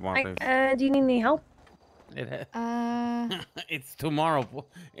right. think about this. Do you need any help? It's tomorrow.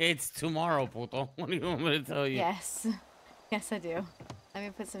 It's tomorrow, puto. What do you want me to tell you? Yes. Yes, I do. Let me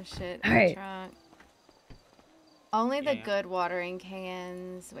put some shit All in the right. trunk. Only the good watering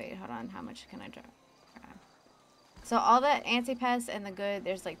cans. Wait, hold on. How much can I drop? So all the anti-pest and the good,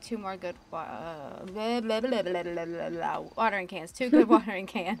 there's like 2 more good watering cans. 2 good watering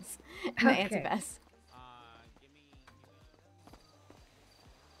cans and the Okay. anti-pest.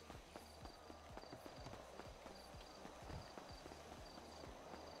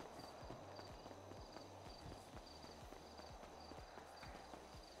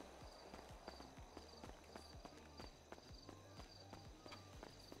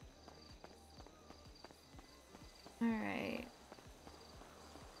 All right.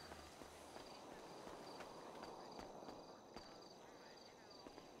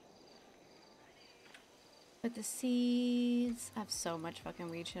 Put the seeds. I have so much fucking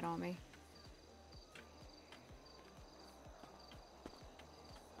weed shit on me.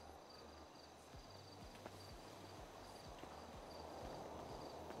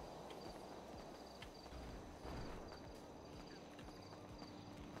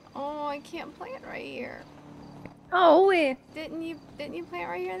 Oh, I can't plant right here. Oh, Didn't you plant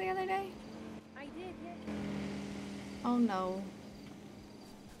right here the other day? I did, yeah. Oh no.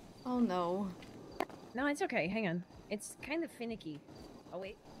 Oh no. No, it's okay. Hang on. It's kind of finicky. Oh,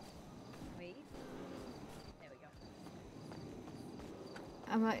 wait. Wait.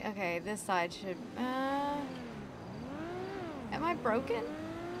 I'm like, okay, this side should, am I broken?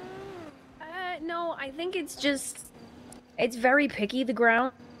 No, I think it's just, it's very picky, the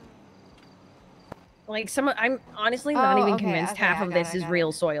ground. Like, I'm honestly not even convinced okay, half I of got this it, is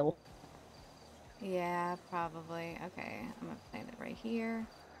real soil. Yeah, probably. Okay, I'm gonna plant it right here.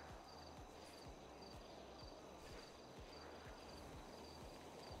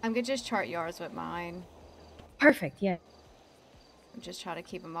 I'm gonna just chart yours with mine. Perfect, yeah. I'm just trying to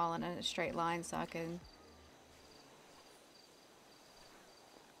keep them all in a straight line so I can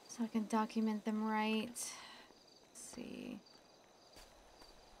document them right. Let's see.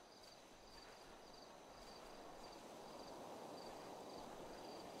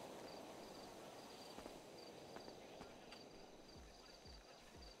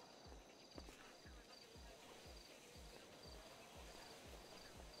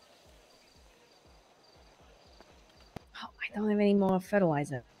 Oh, I don't have any more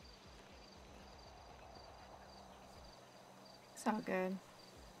fertilizer. It's all good.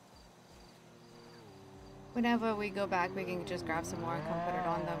 Whenever we go back, we can just grab some more and come put it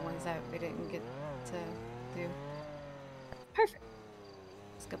on the ones that we didn't get to do. Perfect.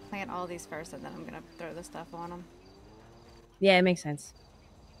 Just go plant all these first, and then I'm gonna throw the stuff on them. Yeah, it makes sense.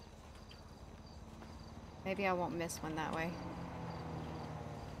 Maybe I won't miss one that way.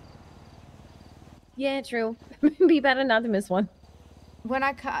 Yeah, true. Be better not to miss one. When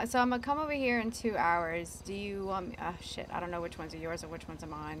so I'm gonna come over here in 2 hours. Do you want me? Oh shit! I don't know which ones are yours or which ones are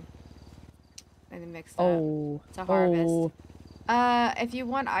mine. And then mixed up to harvest. If you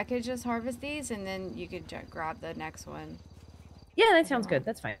want, I could just harvest these, and then you could grab the next one. Yeah, that sounds good.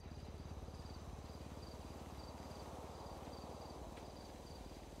 That's fine.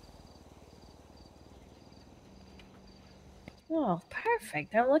 Oh,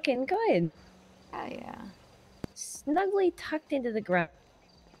 perfect. I'm looking good. Oh, yeah. Snugly tucked into the ground.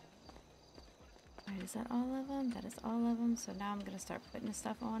 Alright, is that all of them? That is all of them. So now I'm going to start putting the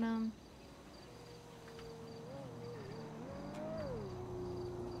stuff on them.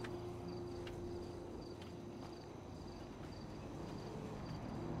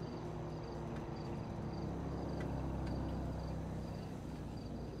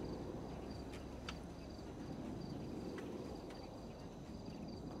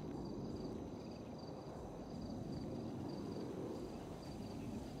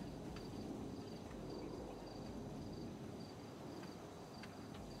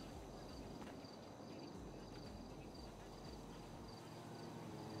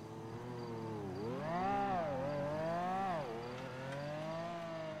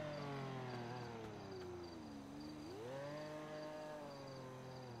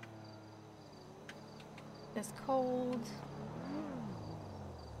 It's cold.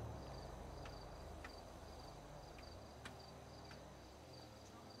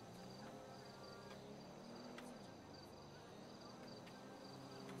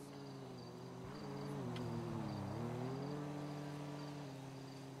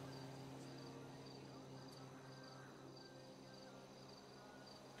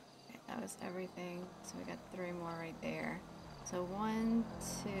 Okay, that was everything. So we got 3 more right there. So 1,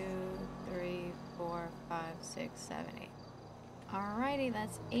 2, 3, 4, 5, 6, 7, 8. Alrighty,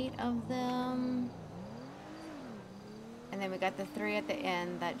 that's 8 of them. And then we got the 3 at the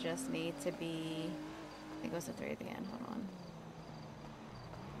end that just need to be, I think it was the 3 at the end, hold on.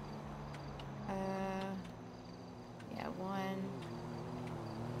 Yeah, 1,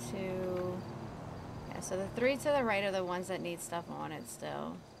 2, yeah, so the 3 to the right are the ones that need stuff on it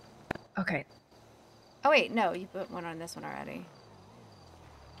still. Okay. Oh wait, no, you put one on this one already.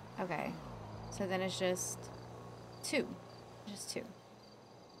 Okay, so then it's just 2. Just 2.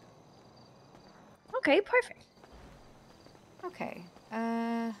 Okay, perfect. Okay,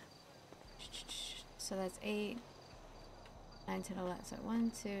 so that's 8, 9, 10, 11. So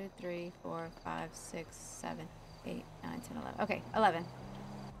 1, 2, 3, 4, 5, 6, 7, 8, 9, 10, 11. Okay, 11.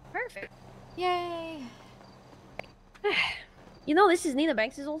 Perfect. Yay! You know, this is Nina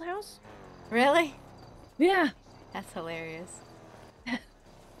Banks' old house? Really? Yeah. That's hilarious. It's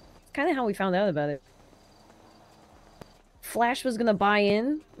kind of how we found out about it. Flash was gonna buy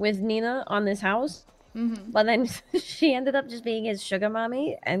in with Nina on this house, but then she ended up just being his sugar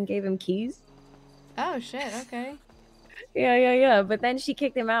mommy and gave him keys. Oh shit, okay. Yeah. But then she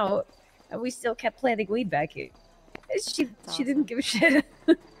kicked him out, and we still kept planting weed back here. She didn't give a shit.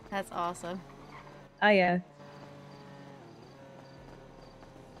 That's awesome. Oh yeah.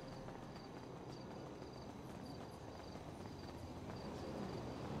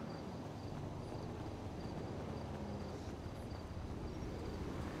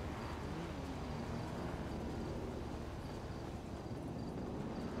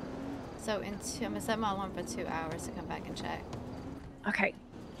 So I'm gonna set my alarm for 2 hours to come back and check. Okay.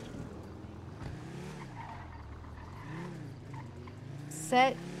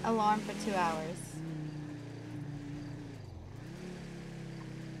 Set alarm for 2 hours.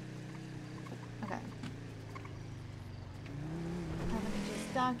 Okay. Have an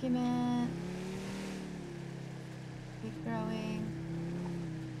just document. Keep growing.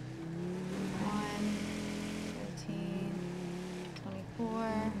 1, 13,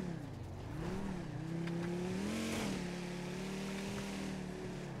 24.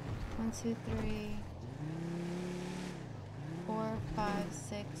 1, 2, 3, 4, 5,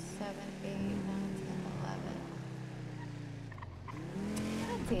 6, 7, 8, 9, 10, 11.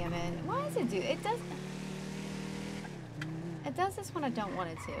 God damn it. Why does it do it? It does this when I don't want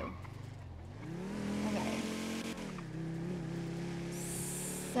it to. Okay.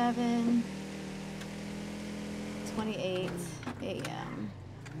 7:28 a.m.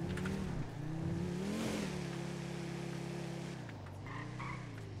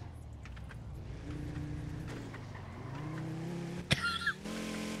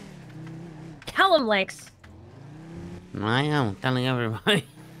 Tell him, Lex. I am telling everybody.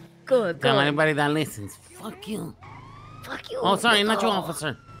 Good, Tell good. anybody that listens. Fuck you. Fuck you. Oh, sorry, not you,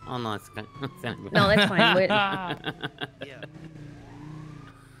 officer. Oh, no, it's okay. No, that's fine. Wait.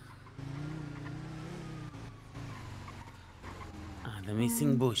 The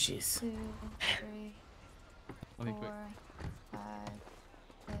missing bushes. 2, 3, 4, 5,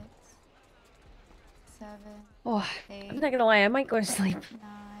 6, 7, Oh, 8, I'm not gonna lie. I might go to sleep. 9.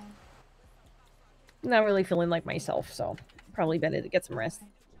 I'm not really feeling like myself, so probably better to get some rest.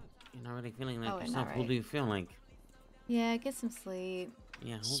 You're not really feeling like Oh, wait, yourself. not Who right. do you feel like? Yeah, get some sleep.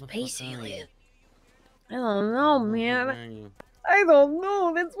 Yeah, who Space the fuck are you? alien. I don't know, Who man. are you? I don't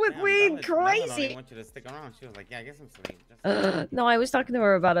know. That's what Damn, we Bella don't crazy. even want you to stick around. She was like, yeah, get some sleep. Just No, I was talking to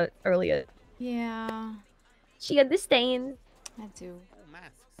her about it earlier. Yeah, She understands. I do. Oh,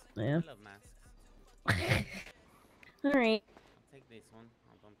 masks. Yeah. I love masks. All right. I'll take this one.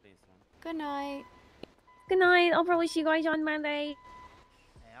 I'll dump this one. Good night. Good night. I'll probably see you guys on Monday.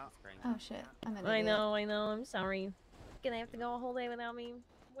 Oh shit, I'm an I idiot. know. I'm sorry. Gonna have to go a whole day without me.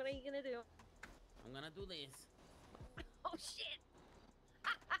 What are you gonna do? I'm gonna do this. Oh shit!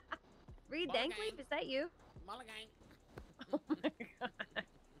 Reed Dankleaf, is that you? Mulligan. Oh my god.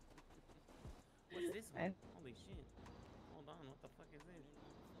 What's this one? Holy shit. Hold on, what the fuck is this?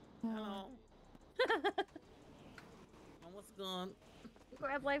 Hello. Oh, what's good?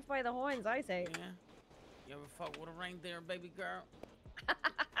 Grab life by the horns, I say. Yeah. You ever fuck with a reindeer, baby girl?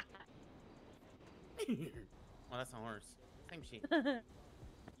 Well, that's a horse. Same shit. I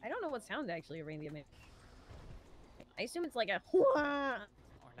don't know what sound actually a reindeer makes. I assume it's like a Hwah! Or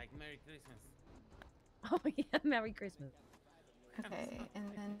like Merry Christmas. Oh yeah, Merry Christmas. Okay,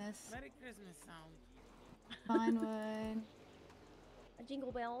 and then this Merry Christmas sound. fine wood. A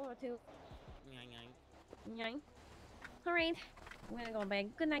jingle bell or two. Nyang, nyang. Yeah. Alright. I'm gonna go back.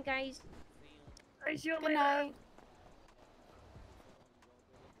 Good night, guys. I see you Good later. night.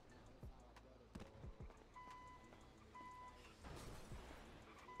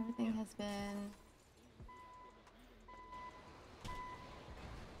 Everything has been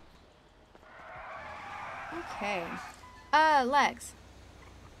okay. Lex.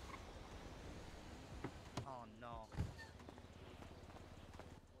 Oh no.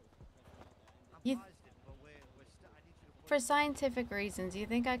 You, for scientific reasons, you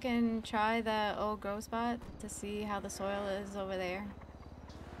think I can try the old grow spot to see how the soil is over there?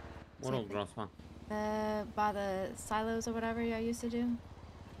 What old gross one? By the silos or whatever I used to do?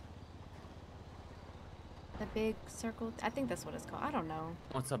 The big circle? I think that's what it's called. I don't know.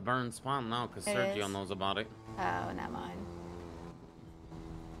 What's a burn spot now? Because It Sergio is. knows about it. Oh, never mind.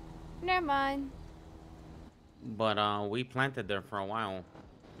 Never mind. But we planted there for a while,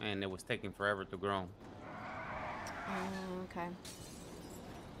 and it was taking forever to grow. Oh, okay.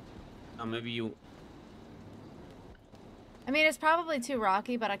 Maybe you... I mean, it's probably too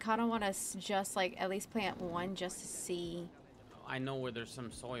rocky, but I kind of want to just, like, at least plant one just to see. I know where there's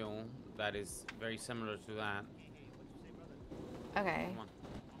some soil that is very similar to that. Okay. Come on.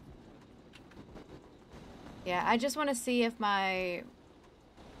 Yeah, I just want to see if my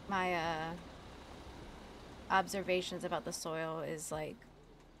observations about the soil is, like,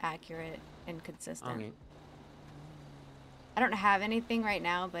 accurate and consistent. Okay. I don't have anything right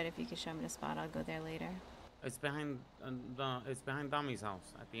now, but if you could show me the spot, I'll go there later. It's behind it's behind Dami's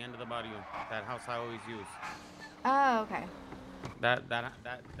house at the end of the barrio. That house I always use. Oh, okay. That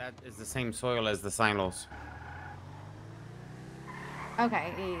is the same soil as the silos.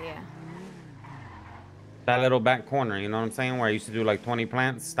 Okay, yeah. That little back corner, you know what I'm saying? Where I used to do like 20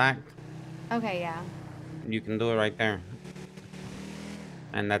 plants stacked. Okay, yeah. You can do it right there.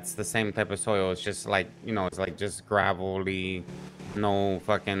 And that's the same type of soil. It's just like, you know, it's like just gravelly, no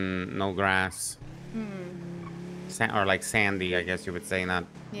grass. Or like sandy, I guess you would say, not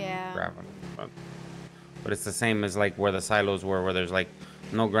Yeah. gravel. But it's the same as like where the silos were, where there's like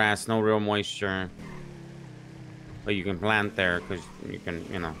no grass, no real moisture. But you can plant there because you can,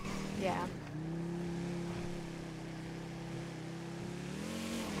 you know. Yeah.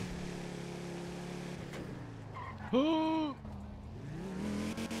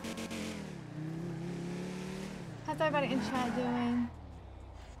 How's everybody in chat doing?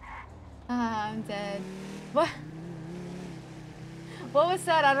 I'm dead. What? What was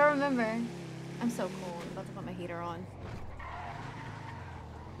said? I don't remember. I'm so cold. I'm about to put my heater on.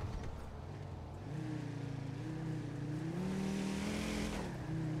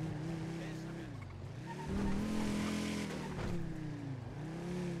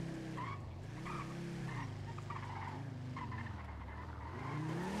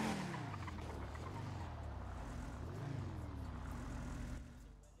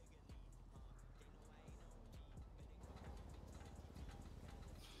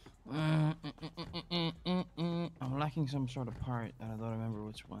 I'm lacking some sort of part that I don't remember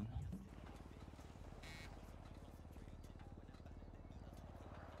which one.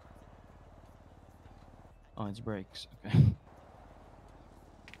 Oh, it's brakes. Okay.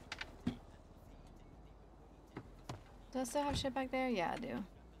 Do I still have shit back there? Yeah, I do.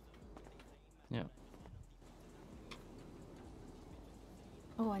 Yeah.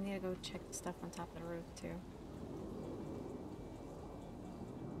 Oh, I need to go check the stuff on top of the roof, too.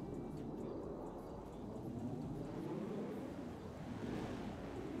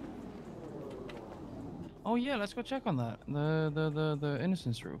 Oh yeah, let's go check on that. The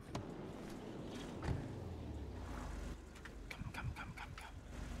Innocence roof. Come.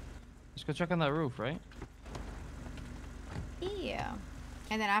 Let's go check on that roof, right? Yeah.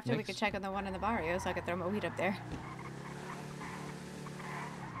 And then after we Next. could check on the one in the barrio so I could throw my weed up there.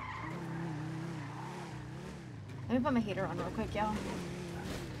 Let me put my heater on real quick, y'all.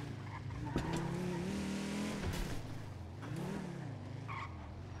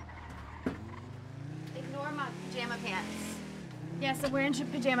 Ignore my pajama pants. Yes, I'm wearing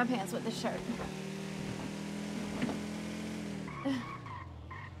pajama pants with this shirt.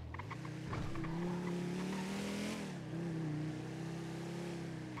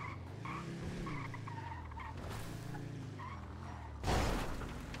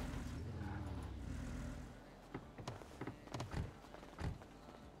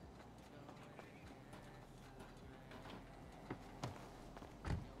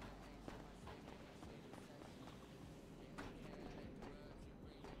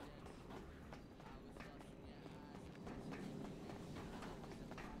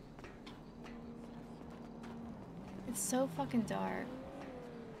 It's so fucking dark.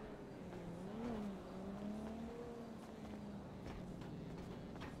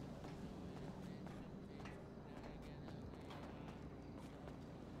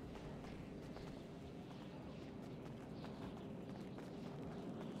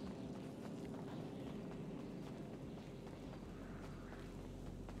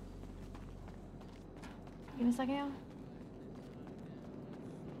 Give me a second, y'all.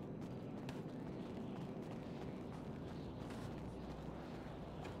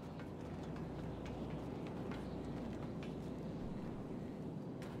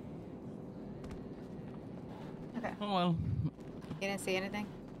 Okay. Oh well. You didn't see anything?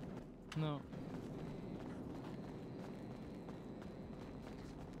 No.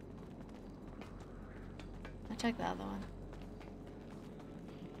 I'll check the other one.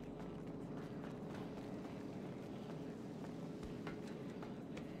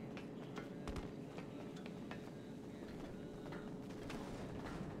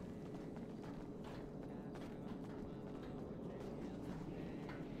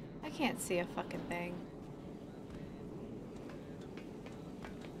 I can't see a fucking thing.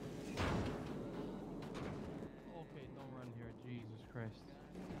 Okay, don't run here. Jesus Christ.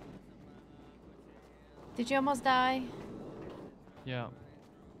 Did you almost die? Yeah.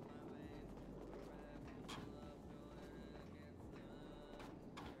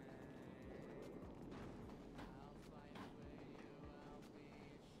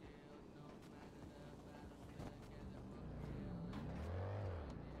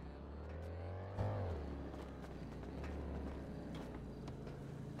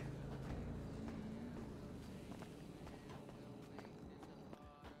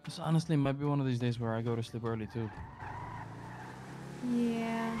 This honestly might be one of these days where I go to sleep early too.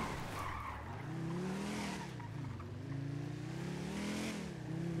 Yeah.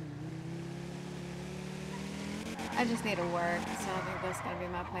 I just need to work, so I think that's gonna be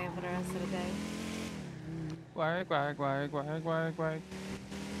my plan for the rest of the day. Work, work, work, work, work, work.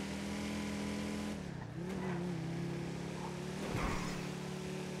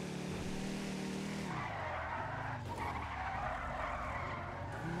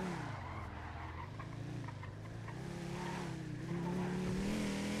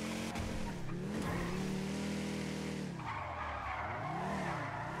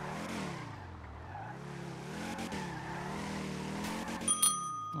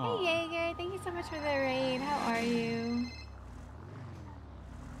 Hey Jaeger, thank you so much for the raid. How are you?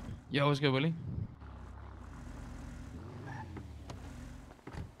 Yo, what's good, Willie?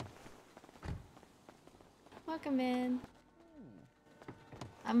 Welcome in.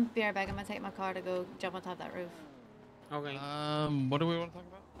 I'm be right back. I'm gonna take my car to go jump on top of that roof. Okay. What do we want to talk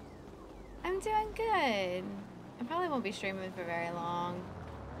about? I'm doing good. I probably won't be streaming for very long.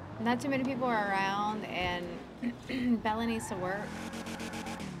 Not too many people are around, and Bella needs to work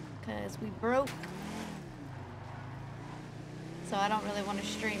because we broke. So I don't really want to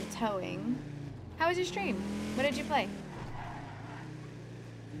stream towing. How was your stream? What did you play?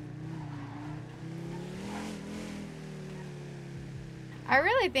 I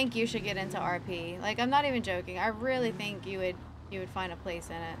really think you should get into RP. Like, I'm not even joking. I really think you would find a place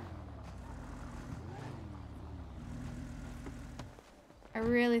in it. I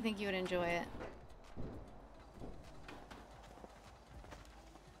really think you would enjoy it.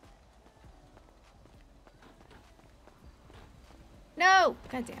 No!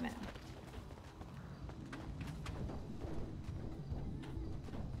 God damn it.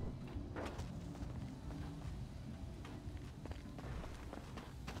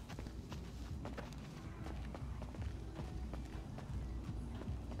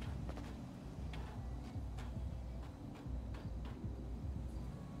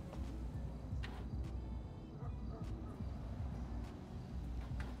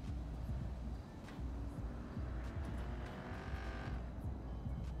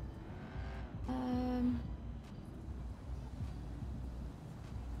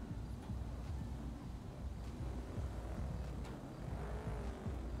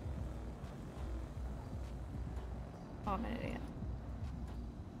 Oh, I'm an idiot.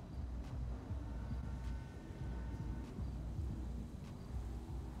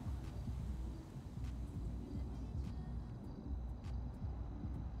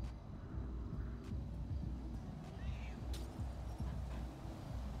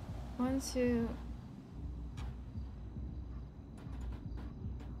 One, two.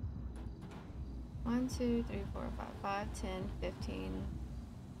 One, two, three, four, five, 5, 10, 15,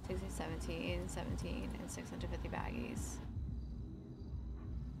 16, 17, and 650 baggies.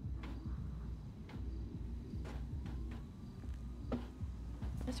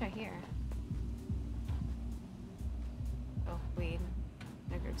 What's right here? Oh, weed.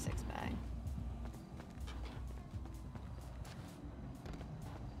 A group 6 bag.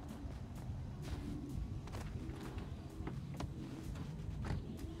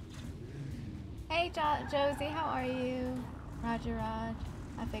 Hey, Josie, how are you? Roger, Raj.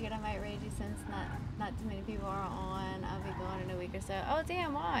 I figured I might raid you since not too many people are on. I'll be going in a week or so. Oh,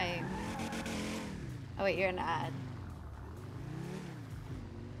 damn, why? Oh, wait, you're an ad.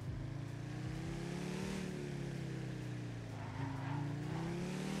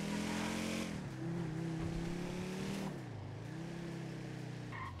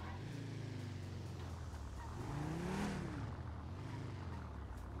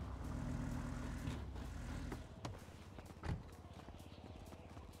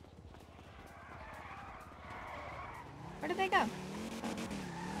 Where did they go?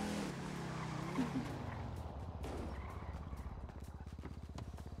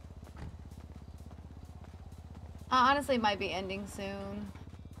 Honestly, it might be ending soon.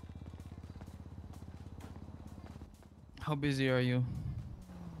 How busy are you?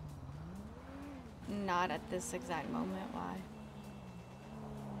 Not at this exact moment. Why?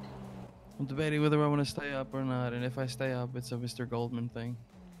 I'm debating whether I want to stay up or not, and if I stay up, it's a Mr. Goldman thing.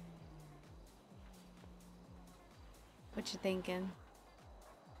 What you thinking?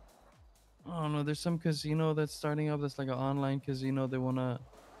 I don't know. There's some casino that's starting up that's like an online casino. They want to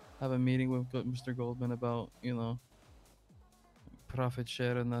have a meeting with Mr. Goldman about, profit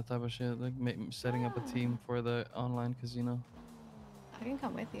share and that type of shit. Like setting up a team for the online casino. I can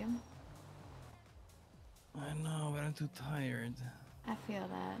come with you. I know, but I'm too tired. I feel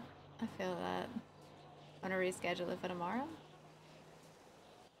that. I feel that. Want to reschedule it for tomorrow?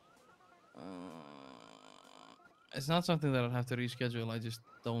 It's not something that I'll have to reschedule. I just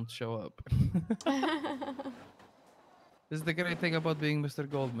don't show up. This is the great thing about being Mr.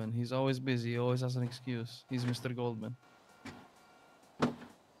 Goldman. He's always busy. He always has an excuse. He's Mr. Goldman.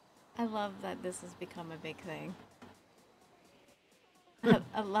 I love that this has become a big thing.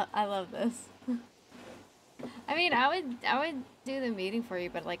 I love this. I mean, I would do the meeting for you,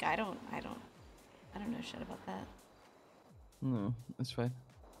 but like I don't know shit about that. No, it's fine.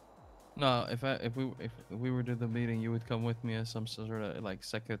 No, if we were to the meeting, you would come with me as some sort of like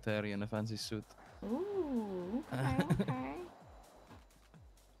secretary in a fancy suit. Ooh, okay.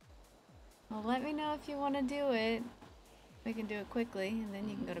 Well, let me know if you want to do it. We can do it quickly, and then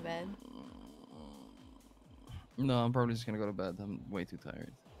you can go to bed. No, I'm probably just gonna go to bed. I'm way too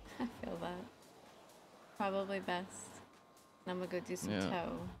tired. I feel that. Probably best. And I'm gonna go do some Yeah.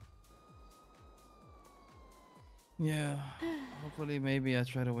 toe. Yeah. Hopefully, maybe I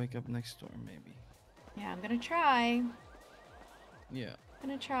try to wake up next door. Maybe. Yeah, I'm gonna try. Yeah. I'm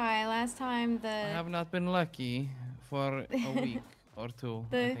gonna try. Last time I have not been lucky for a week or two.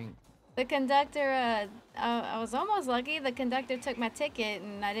 I think. The conductor, I was almost lucky. The conductor took my ticket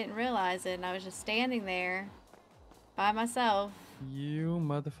and I didn't realize it, and I was just standing there by myself. You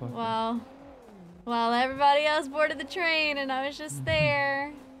motherfucker. While everybody else boarded the train, and I was just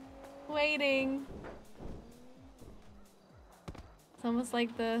there, waiting. It's almost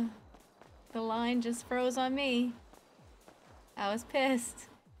like the line just froze on me. I was pissed.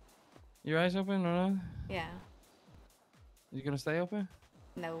 Your eyes open or not? Yeah. You gonna stay open?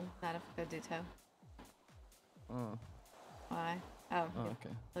 No, not if I go do toe. Oh. Why? Oh,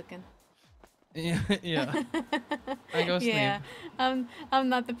 Okay. Looking. Yeah, yeah. I go sleep. Yeah, I'm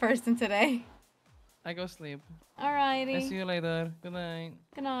not the person today. I go sleep. Alrighty. I see you later. Good night.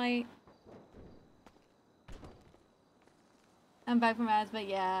 Good night. I'm back from ads, but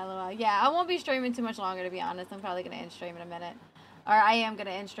yeah, I won't be streaming too much longer, to be honest. I'm probably gonna end stream in a minute, or I am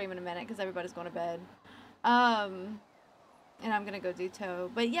gonna end stream in a minute because everybody's going to bed. And I'm gonna go do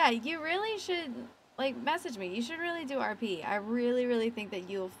toe. But yeah, you really should like message me. You should really do RP. I really think that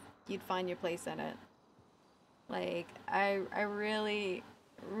you'd find your place in it. Like I really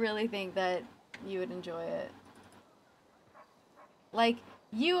think that you would enjoy it. Like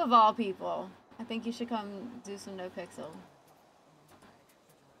you of all people, I think you should come do some NoPixel.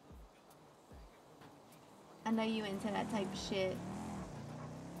 I know you into that type of shit.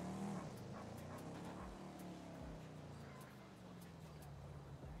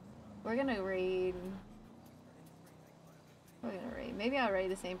 We're gonna raid. Maybe I'll raid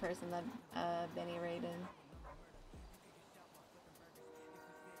the same person that Benny raided.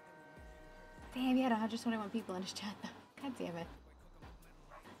 Damn, he had 121 people in his chat though. God damn it.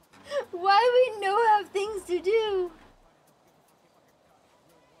 Why we know have things to do?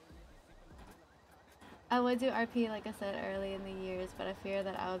 I would do RP like I said early in the years, but I fear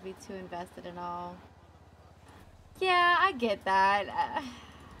that I would be too invested in all. Yeah, I get that.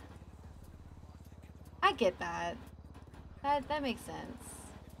 I get that. That makes sense.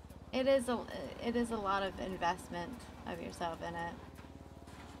 It is a lot of investment of yourself in it.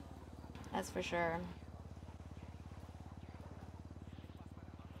 That's for sure.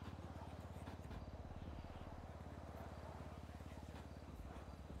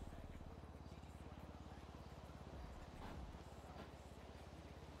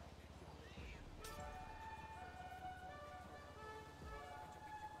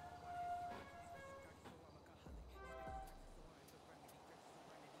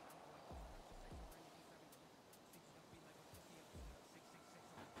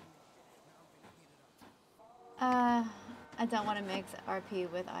 I don't want to mix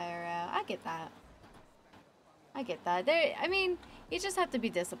RP with IRL. I get that. I get that. I mean, you just have to be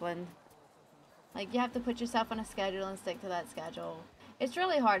disciplined. Like, you have to put yourself on a schedule and stick to that schedule. It's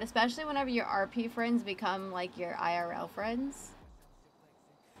really hard, especially whenever your RP friends become, like, your IRL friends.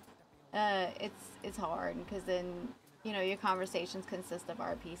 It's hard, because then, you know, your conversations consist of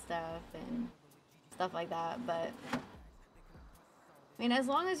RP stuff and stuff like that, but... I mean, as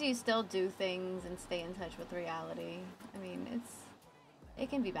long as you still do things and stay in touch with reality, I mean, it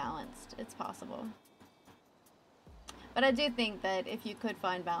can be balanced. It's possible. But I do think that if you could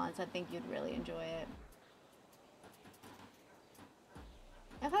find balance, I think you'd really enjoy it.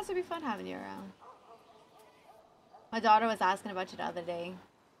 I thought it would be fun having you around. My daughter was asking about you the other day.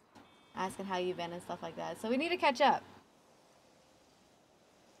 Asking how you've been and stuff like that. So we need to catch up.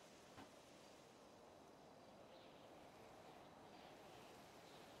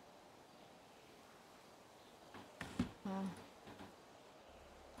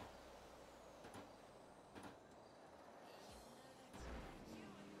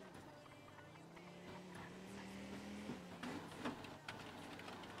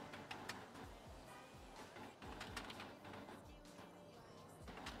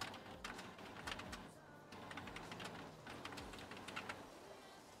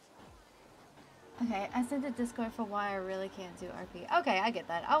 Okay, I sent a Discord for why I really can't do RP. Okay, I get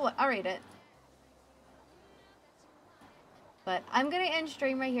that. I'll read it. But I'm gonna end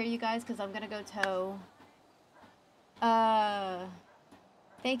stream right here, you guys, because I'm gonna go tow.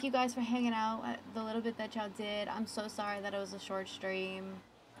 Thank you guys for hanging out the little bit that y'all did. I'm so sorry that it was a short stream.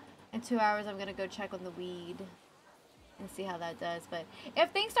 In 2 hours, I'm gonna go check on the weed and see how that does. But if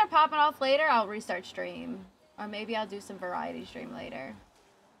things start popping off later, I'll restart stream. Or maybe I'll do some variety stream later.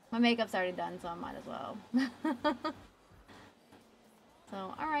 My makeup's already done, so I might as well.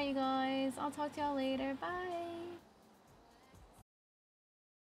 So, alright, you guys. I'll talk to y'all later. Bye.